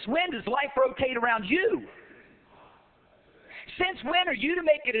 Since when does life rotate around you? Since when are you to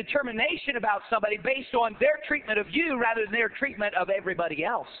make a determination about somebody based on their treatment of you rather than their treatment of everybody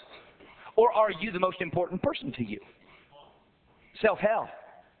else? Or are you the most important person to you? Self-hell.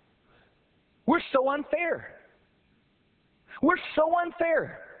 We're so unfair. We're so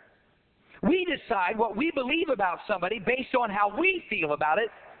unfair. We decide what we believe about somebody based on how we feel about it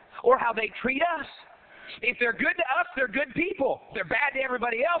or how they treat us. If they're good to us, they're good people. If they're bad to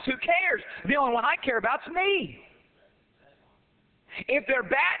everybody else, who cares? The only one I care about is me. If they're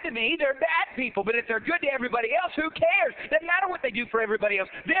bad to me, they're bad people. But if they're good to everybody else, who cares? Doesn't matter what they do for everybody else.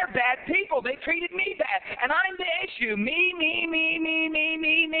 They're bad people. They treated me bad. And I'm the issue. Me, me, me, me, me,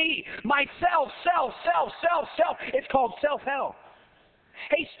 me, me. Myself, self, self, self, self. It's called self-help.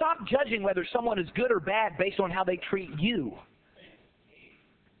 Hey, stop judging whether someone is good or bad based on how they treat you.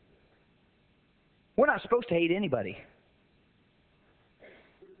 We're not supposed to hate anybody.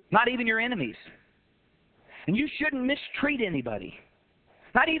 Not even your enemies. And you shouldn't mistreat anybody.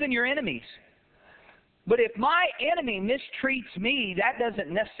 Not even your enemies. But if my enemy mistreats me, that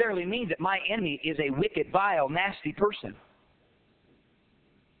doesn't necessarily mean that my enemy is a wicked, vile, nasty person.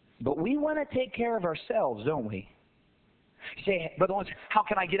 But we want to take care of ourselves, don't we? You say, Brother Owens, how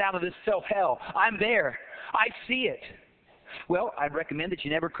can I get out of this self-hell? I'm there. I see it. Well, I'd recommend that you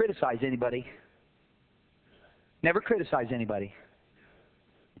never criticize anybody. Never criticize anybody.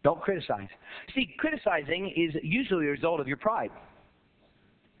 Don't criticize. See, criticizing is usually a result of your pride.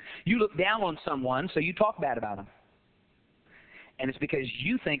 You look down on someone, so you talk bad about them. And it's because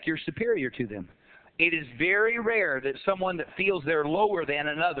you think you're superior to them. It is very rare that someone that feels they're lower than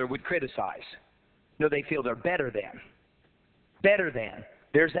another would criticize. No, they feel they're better than. Better than.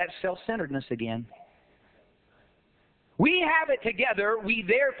 There's that self-centeredness again. We have it together. We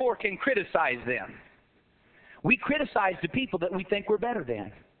therefore can criticize them. We criticize the people that we think we're better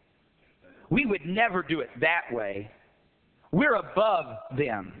than. We would never do it that way. We're above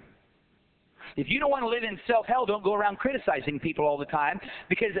them. If you don't want to live in self-hell, don't go around criticizing people all the time,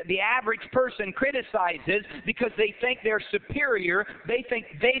 because the average person criticizes because they think they're superior. They think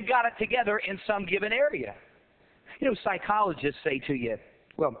they've got it together in some given area. You know, psychologists say to you,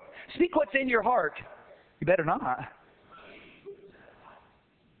 well, speak what's in your heart. You better not.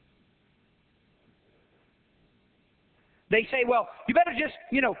 They say, well, you better just,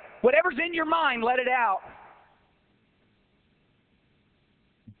 whatever's in your mind, let it out.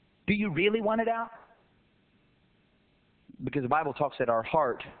 Do you really want it out? Because the Bible talks that our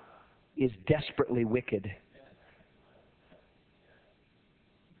heart is desperately wicked.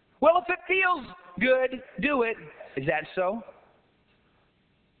 Well, if it feels good, do it. Is that so?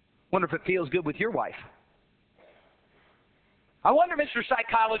 Wonder if it feels good with your wife. I wonder, Mr.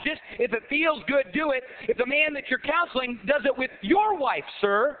 Psychologist, if it feels good, do it. If the man that you're counseling does it with your wife,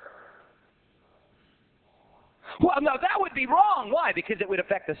 sir. Well, no, that would be wrong. Why? Because it would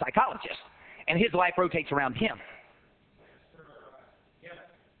affect the psychologist, and his life rotates around him.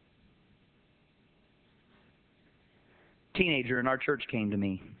 Teenager in our church came to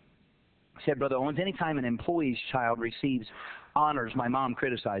me. Said, Brother Owens, anytime an employee's child receives honors, my mom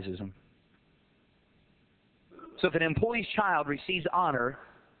criticizes him. So if an employee's child receives honor,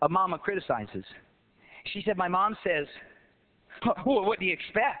 a mama criticizes. She said, my mom says, well, what do you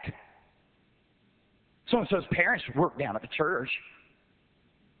expect? So-and-so's parents work down at the church.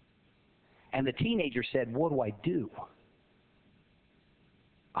 And the teenager said, what do I do?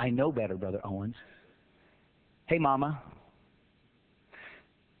 I know better, Brother Owens. Hey, Mama,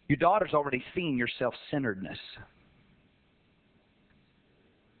 your daughter's already seen your self-centeredness.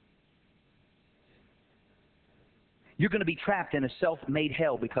 You're going to be trapped in a self-made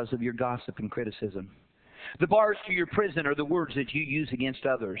hell because of your gossip and criticism. The bars to your prison are the words that you use against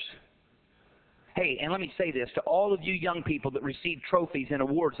others. Hey, and let me say this to all of you young people that received trophies and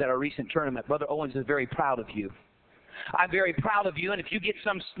awards at our recent tournament. Brother Owens is very proud of you. I'm very proud of you, and if you get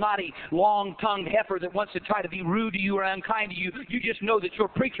some snotty, long-tongued heifer that wants to try to be rude to you or unkind to you, you just know that your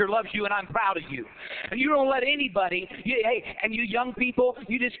preacher loves you, and I'm proud of you. And you don't let anybody, and you young people,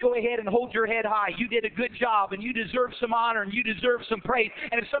 you just go ahead and hold your head high. You did a good job, and you deserve some honor, and you deserve some praise.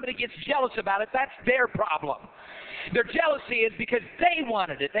 And if somebody gets jealous about it, that's their problem. Their jealousy is because they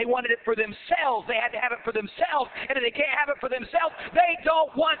wanted it. They wanted it for themselves. They had to have it for themselves, and if they can't have it for themselves, they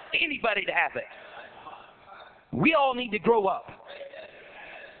don't want anybody to have it. We all need to grow up.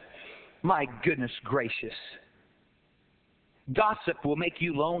 My goodness gracious. Gossip will make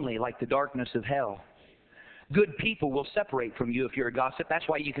you lonely like the darkness of hell. Good people will separate from you if you're a gossip. That's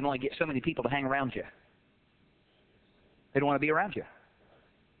why you can only get so many people to hang around you. They don't want to be around you.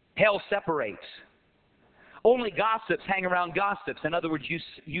 Hell separates. Only gossips hang around gossips. In other words,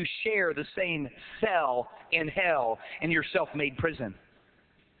 you share the same cell in hell in your self-made prison.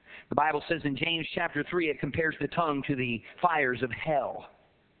 The Bible says in James chapter 3, it compares the tongue to the fires of hell.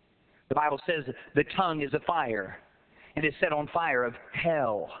 The Bible says the tongue is a fire, and is set on fire of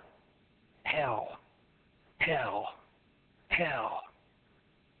hell. Hell. Hell. hell.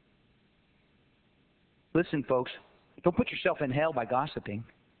 Listen, folks, don't put yourself in hell by gossiping.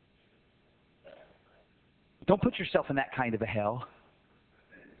 Don't put yourself in that kind of a hell.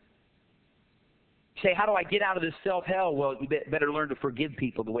 Say, how do I get out of this self-hell? Well, you better learn to forgive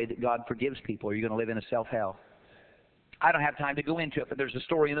people the way that God forgives people, or you're going to live in a self-hell. I don't have time to go into it, but there's a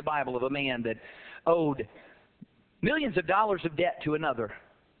story in the Bible of a man that owed millions of dollars of debt to another.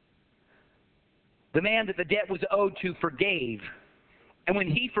 The man that the debt was owed to forgave. And when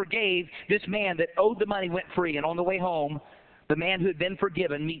he forgave, this man that owed the money went free. And on the way home, the man who had been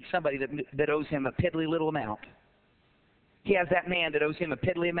forgiven meets somebody that owes him a piddly little amount. He has that man that owes him a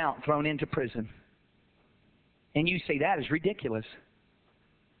piddly amount thrown into prison. And you say, that is ridiculous.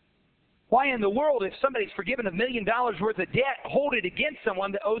 Why in the world, if somebody's forgiven $1 million worth of debt, hold it against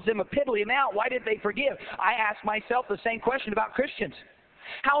someone that owes them a piddly amount? Why did they forgive? I ask myself the same question about Christians.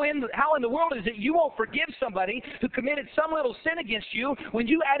 How in the world is it you won't forgive somebody who committed some little sin against you when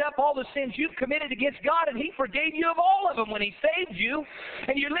you add up all the sins you've committed against God, and He forgave you of all of them when He saved you,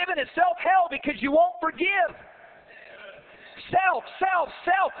 and you're living in self-hell because you won't forgive? Self.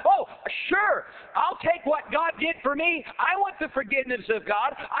 Oh, sure, I'll take what God did for me. I want the forgiveness of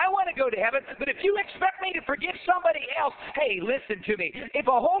God. I want to go to heaven. But if you expect me to forgive somebody else, hey, listen to me. If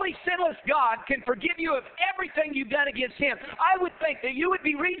a holy, sinless God can forgive you of everything you've done against Him, I would think that you would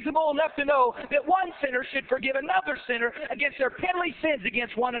be reasonable enough to know that one sinner should forgive another sinner against their piddly sins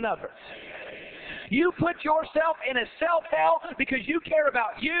against one another. You put yourself in a self-hell because you care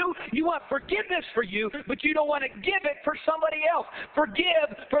about you. You want forgiveness for you, but you don't want to give it for somebody else.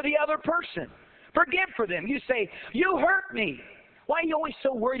 Forgive for the other person. Forgive for them. You say, you hurt me. Why are you always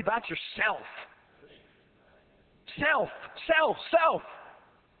so worried about yourself? Self.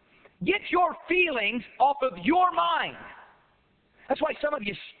 Get your feelings off of your mind. That's why some of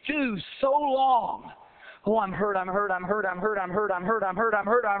you stew so long. Oh, I'm hurt. I can't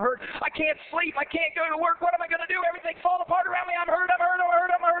sleep. I can't go to work. What am I going to do? Everything's falling apart around me. I'm hurt.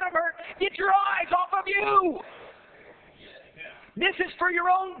 Get your eyes off of you. This is for your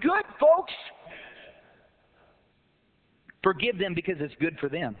own good, folks. Forgive them because it's good for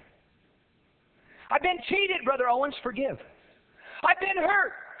them. I've been cheated, Brother Owens. Forgive. I've been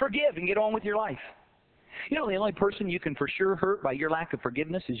hurt. Forgive and get on with your life. You know, the only person you can for sure hurt by your lack of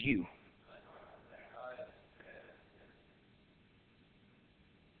forgiveness is you.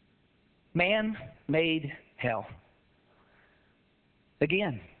 Man-made hell.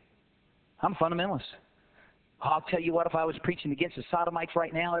 Again, I'm a fundamentalist. I'll tell you what, if I was preaching against the sodomites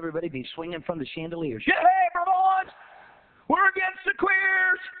right now, everybody would be swinging from the chandeliers. Yeah, hey, Brother Owens, we're against the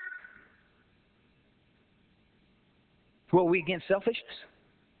queers. Well, we against selfishness?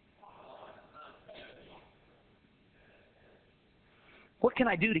 What can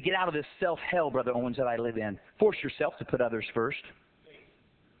I do to get out of this self-hell, Brother Owens, that I live in? Force yourself to put others first.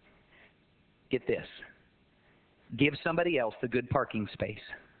 Get this. Give somebody else the good parking space.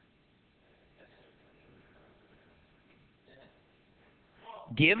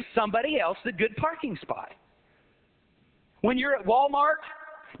 Give somebody else the good parking spot. When you're at Walmart,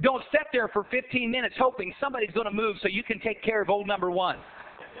 don't sit there for 15 minutes hoping somebody's going to move so you can take care of old number one.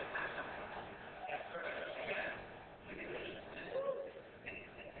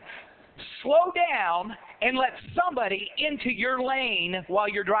 Slow down and let somebody into your lane while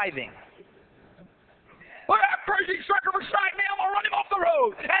you're driving. Well, that crazy sucker beside me, I'm going to run him off the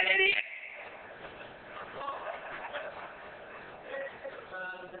road. That idiot.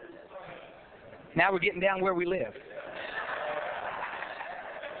 Now we're getting down where we live.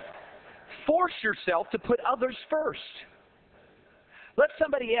 Force yourself to put others first. Let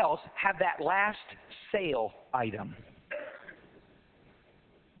somebody else have that last sale item.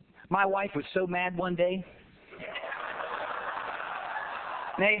 My wife was so mad one day.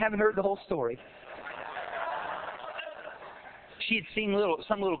 Now you haven't heard the whole story. She had seen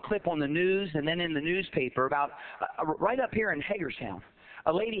some little clip on the news, and then in the newspaper about right up here in Hagerstown,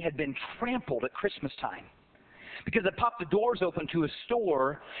 a lady had been trampled at Christmas time because they popped the doors open to a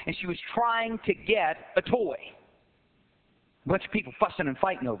store, and she was trying to get a toy. A bunch of people fussing and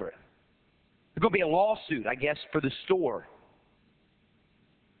fighting over it. There's going to be a lawsuit, I guess, for the store.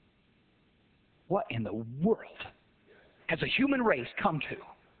 What in the world has a human race come to?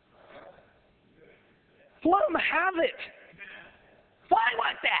 Let them have it. Why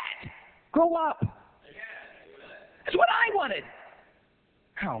want that? Grow up. That's what I wanted.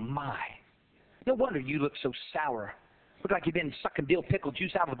 Oh, my. No wonder you look so sour. Look like you've been sucking dill pickle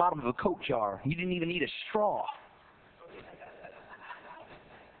juice out of the bottom of a Coke jar. You didn't even need a straw.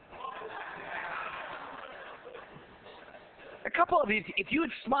 A couple of you, if you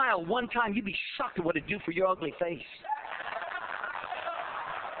would smile one time, you'd be shocked at what it'd do for your ugly face.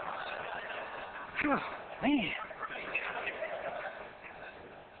 Oh, man.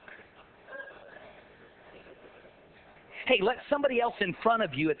 Hey, let somebody else in front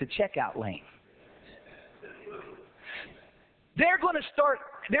of you at the checkout lane. They're going to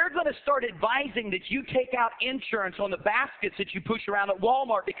start advising that you take out insurance on the baskets that you push around at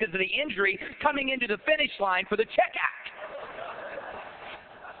Walmart because of the injury coming into the finish line for the checkout.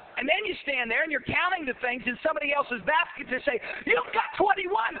 And then you stand there and you're counting the things in somebody else's basket to say, "You've got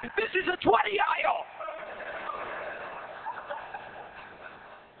 21. This is a 20 aisle."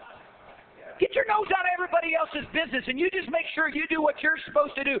 Get your nose out of everybody else's business and you just make sure you do what you're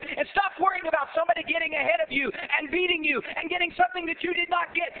supposed to do. And stop worrying about somebody getting ahead of you and beating you and getting something that you did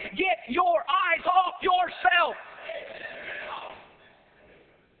not get. Get your eyes off yourself.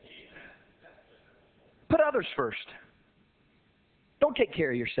 Put others first. Don't take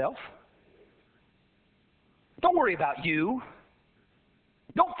care of yourself. Don't worry about you.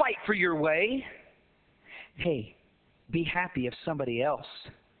 Don't fight for your way. Hey, be happy if somebody else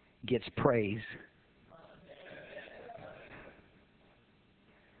gets praise.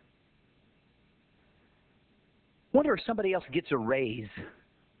 Wonder if somebody else gets a raise.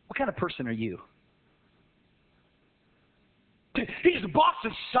 What kind of person are you? He's the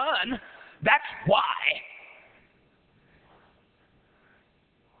boss's son. That's why.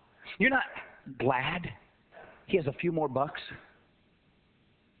 You're not glad he has a few more bucks?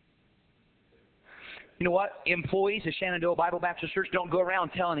 You know what? Employees of Shenandoah Bible Baptist Church don't go around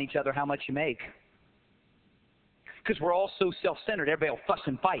telling each other how much you make. Because we're all so self-centered, everybody will fuss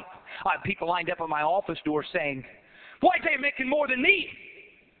and fight. I have people lined up at my office door saying, "Why are they making more than me?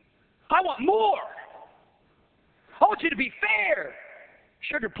 I want more. I want you to be fair."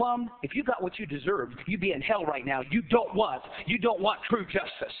 Sugar Plum, if you got what you deserved, you'd be in hell right now. You don't want true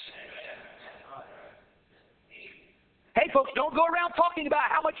justice. Hey folks, don't go around talking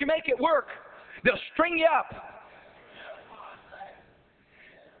about how much you make at work. They'll string you up.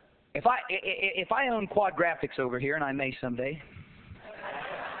 If I own Quad Graphics over here, and I may someday,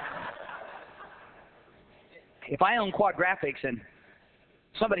 if I own Quad Graphics and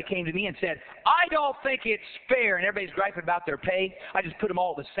somebody came to me and said, "I don't think it's fair," and everybody's griping about their pay, I just put them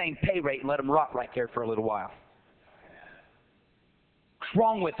all at the same pay rate and let them rot right there for a little while. What's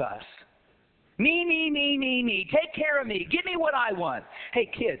wrong with us? Me, me, me, me, me. Take care of me. Give me what I want. Hey,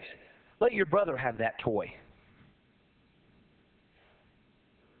 kids, let your brother have that toy.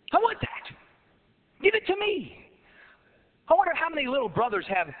 I want that. Give it to me. I wonder how many little brothers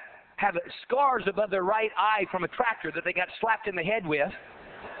have scars above their right eye from a tractor that they got slapped in the head with.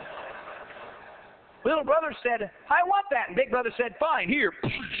 Little brother said, "I want that." And big brother said, "Fine, here."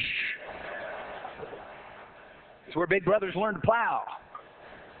 It's where big brothers learn to plow.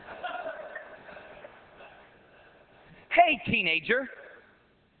 Hey, teenager.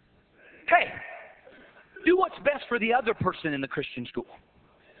 Hey, do what's best for the other person in the Christian school.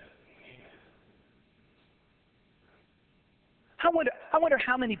 I wonder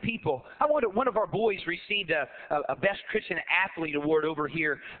how many people. I wonder, one of our boys received a Best Christian Athlete award over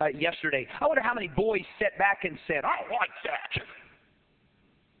here yesterday. I wonder how many boys sat back and said, "I don't like that.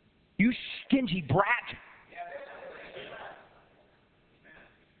 You stingy brat."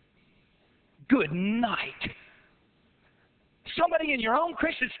 Good night. Somebody in your own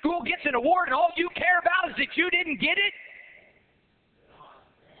Christian school gets an award and all you care about is that you didn't get it?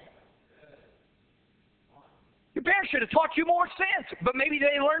 Your parents should have taught you more sense, but maybe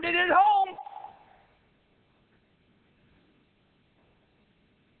they learned it at home.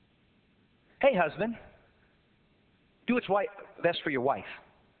 Hey, husband, do what's best for your wife.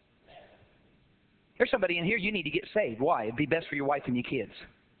 There's somebody in here, you need to get saved. Why? It'd be best for your wife and your kids.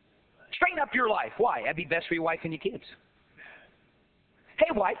 Straighten up your life. Why? It'd be best for your wife and your kids. Hey,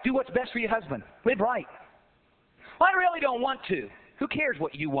 wife, do what's best for your husband. Live right. Well, I really don't want to. Who cares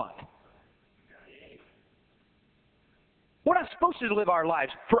what you want? We're not supposed to live our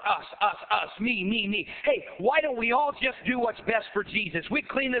lives for us, me, me, me. Hey, why don't we all just do what's best for Jesus? We'd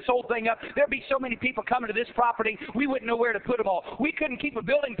clean this whole thing up. There'd be so many people coming to this property, we wouldn't know where to put them all. We couldn't keep a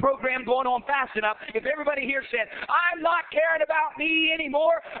building program going on fast enough if everybody here said, "I'm not caring about me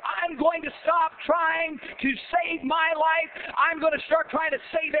anymore. I'm going to stop trying to save my life. I'm going to start trying to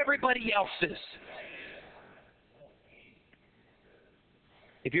save everybody else's."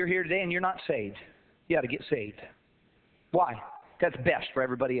 If you're here today and you're not saved, you ought to get saved. Why? That's best for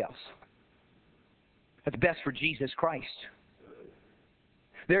everybody else. That's best for Jesus Christ.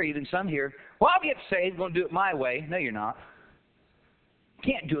 There are even some here, "Well, I'll get saved, I'm going to do it my way." No, you're not.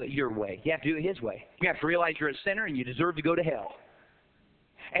 You can't do it your way. You have to do it His way. You have to realize you're a sinner and you deserve to go to hell.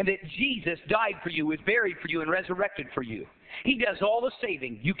 And that Jesus died for you, was buried for you, and resurrected for you. He does all the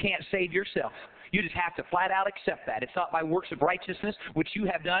saving. You can't save yourself. You just have to flat out accept that. It's not by works of righteousness, which you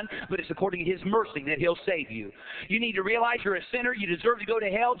have done, but it's according to His mercy that He'll save you. You need to realize you're a sinner. You deserve to go to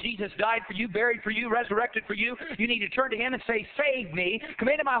hell. Jesus died for you, buried for you, resurrected for you. You need to turn to Him and say, save me. Come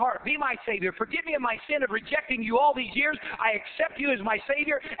into my heart. Be my Savior. Forgive me of my sin of rejecting you all these years. I accept you as my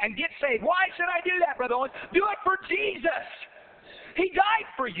Savior and get saved. Why should I do that, Brother Owens? Do it for Jesus. He died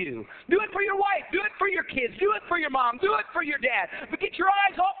for you. Do it for your wife. Do it for your kids. Do it for your mom. Do it for your dad. But get your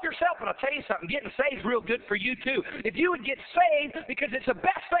eyes off yourself. And I'll tell you something, getting saved is real good for you too. If you would get saved because it's the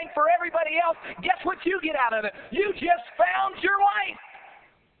best thing for everybody else, guess what you get out of it? You just found your life.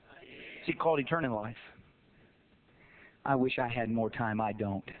 See, called eternal life. I wish I had more time. I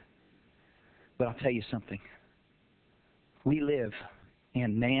don't. But I'll tell you something. We live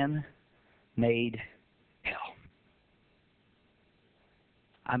in man-made hell.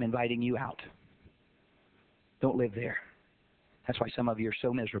 I'm inviting you out. Don't live there. That's why some of you are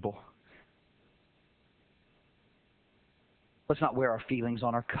so miserable. Let's not wear our feelings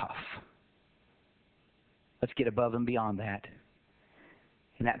on our cuff. Let's get above and beyond that.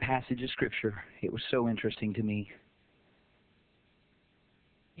 In that passage of Scripture, it was so interesting to me.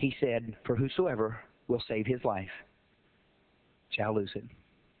 He said, for whosoever will save his life shall lose it.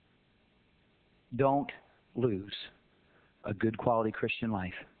 Don't lose a good quality Christian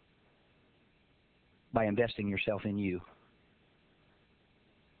life by investing yourself in you.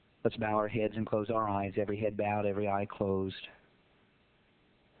 Let's bow our heads and close our eyes. Every head bowed, every eye closed.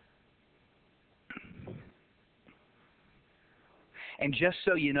 And just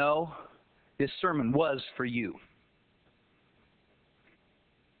so you know, this sermon was for you.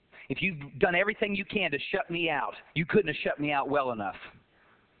 If you've done everything you can to shut me out, you couldn't have shut me out well enough.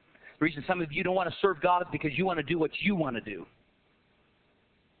 The reason some of you don't want to serve God is because you want to do what you want to do.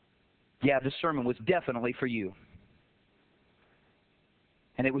 Yeah, this sermon was definitely for you.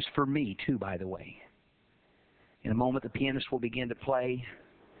 And it was for me too, by the way. In a moment, the pianist will begin to play.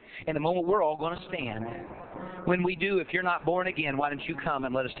 In a moment, we're all going to stand. When we do, if you're not born again, why don't you come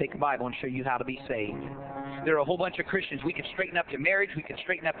and let us take a Bible and show you how to be saved. There are a whole bunch of Christians. We can straighten up your marriage. We can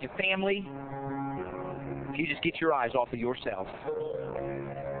straighten up your family. If you just get your eyes off of yourself.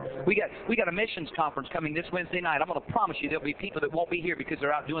 We got a missions conference coming this Wednesday night. I'm going to promise you there'll be people that won't be here because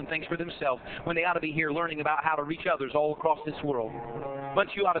they're out doing things for themselves when they ought to be here learning about how to reach others all across this world. But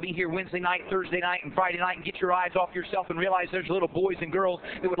you ought to be here Wednesday night, Thursday night, and Friday night and get your eyes off yourself and realize there's little boys and girls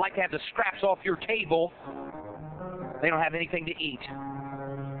that would like to have the scraps off your table. They don't have anything to eat.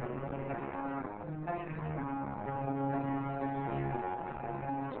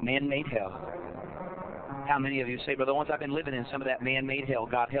 Man-made hell. How many of you say, Brother, once I've been living in some of that man-made hell,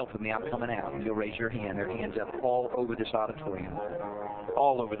 God helping me, I'm coming out. And you'll raise your hand. There are hands up all over this auditorium.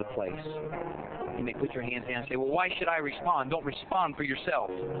 All over the place. You may put your hands down and say, well, why should I respond? Don't respond for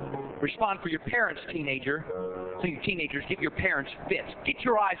yourself. Respond for your parents, teenager. So you teenagers, give your parents fits. Get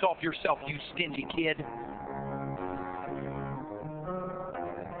your eyes off yourself, you stingy kid.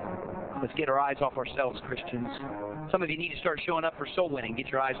 Let's get our eyes off ourselves, Christians. Some of you need to start showing up for soul winning. Get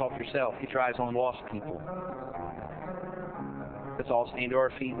your eyes off yourself. Get your eyes on lost people. Let's all stand to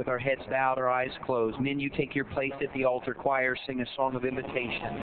our feet with our heads bowed, our eyes closed. Men, you take your place at the altar. Choir, sing a song of invitation.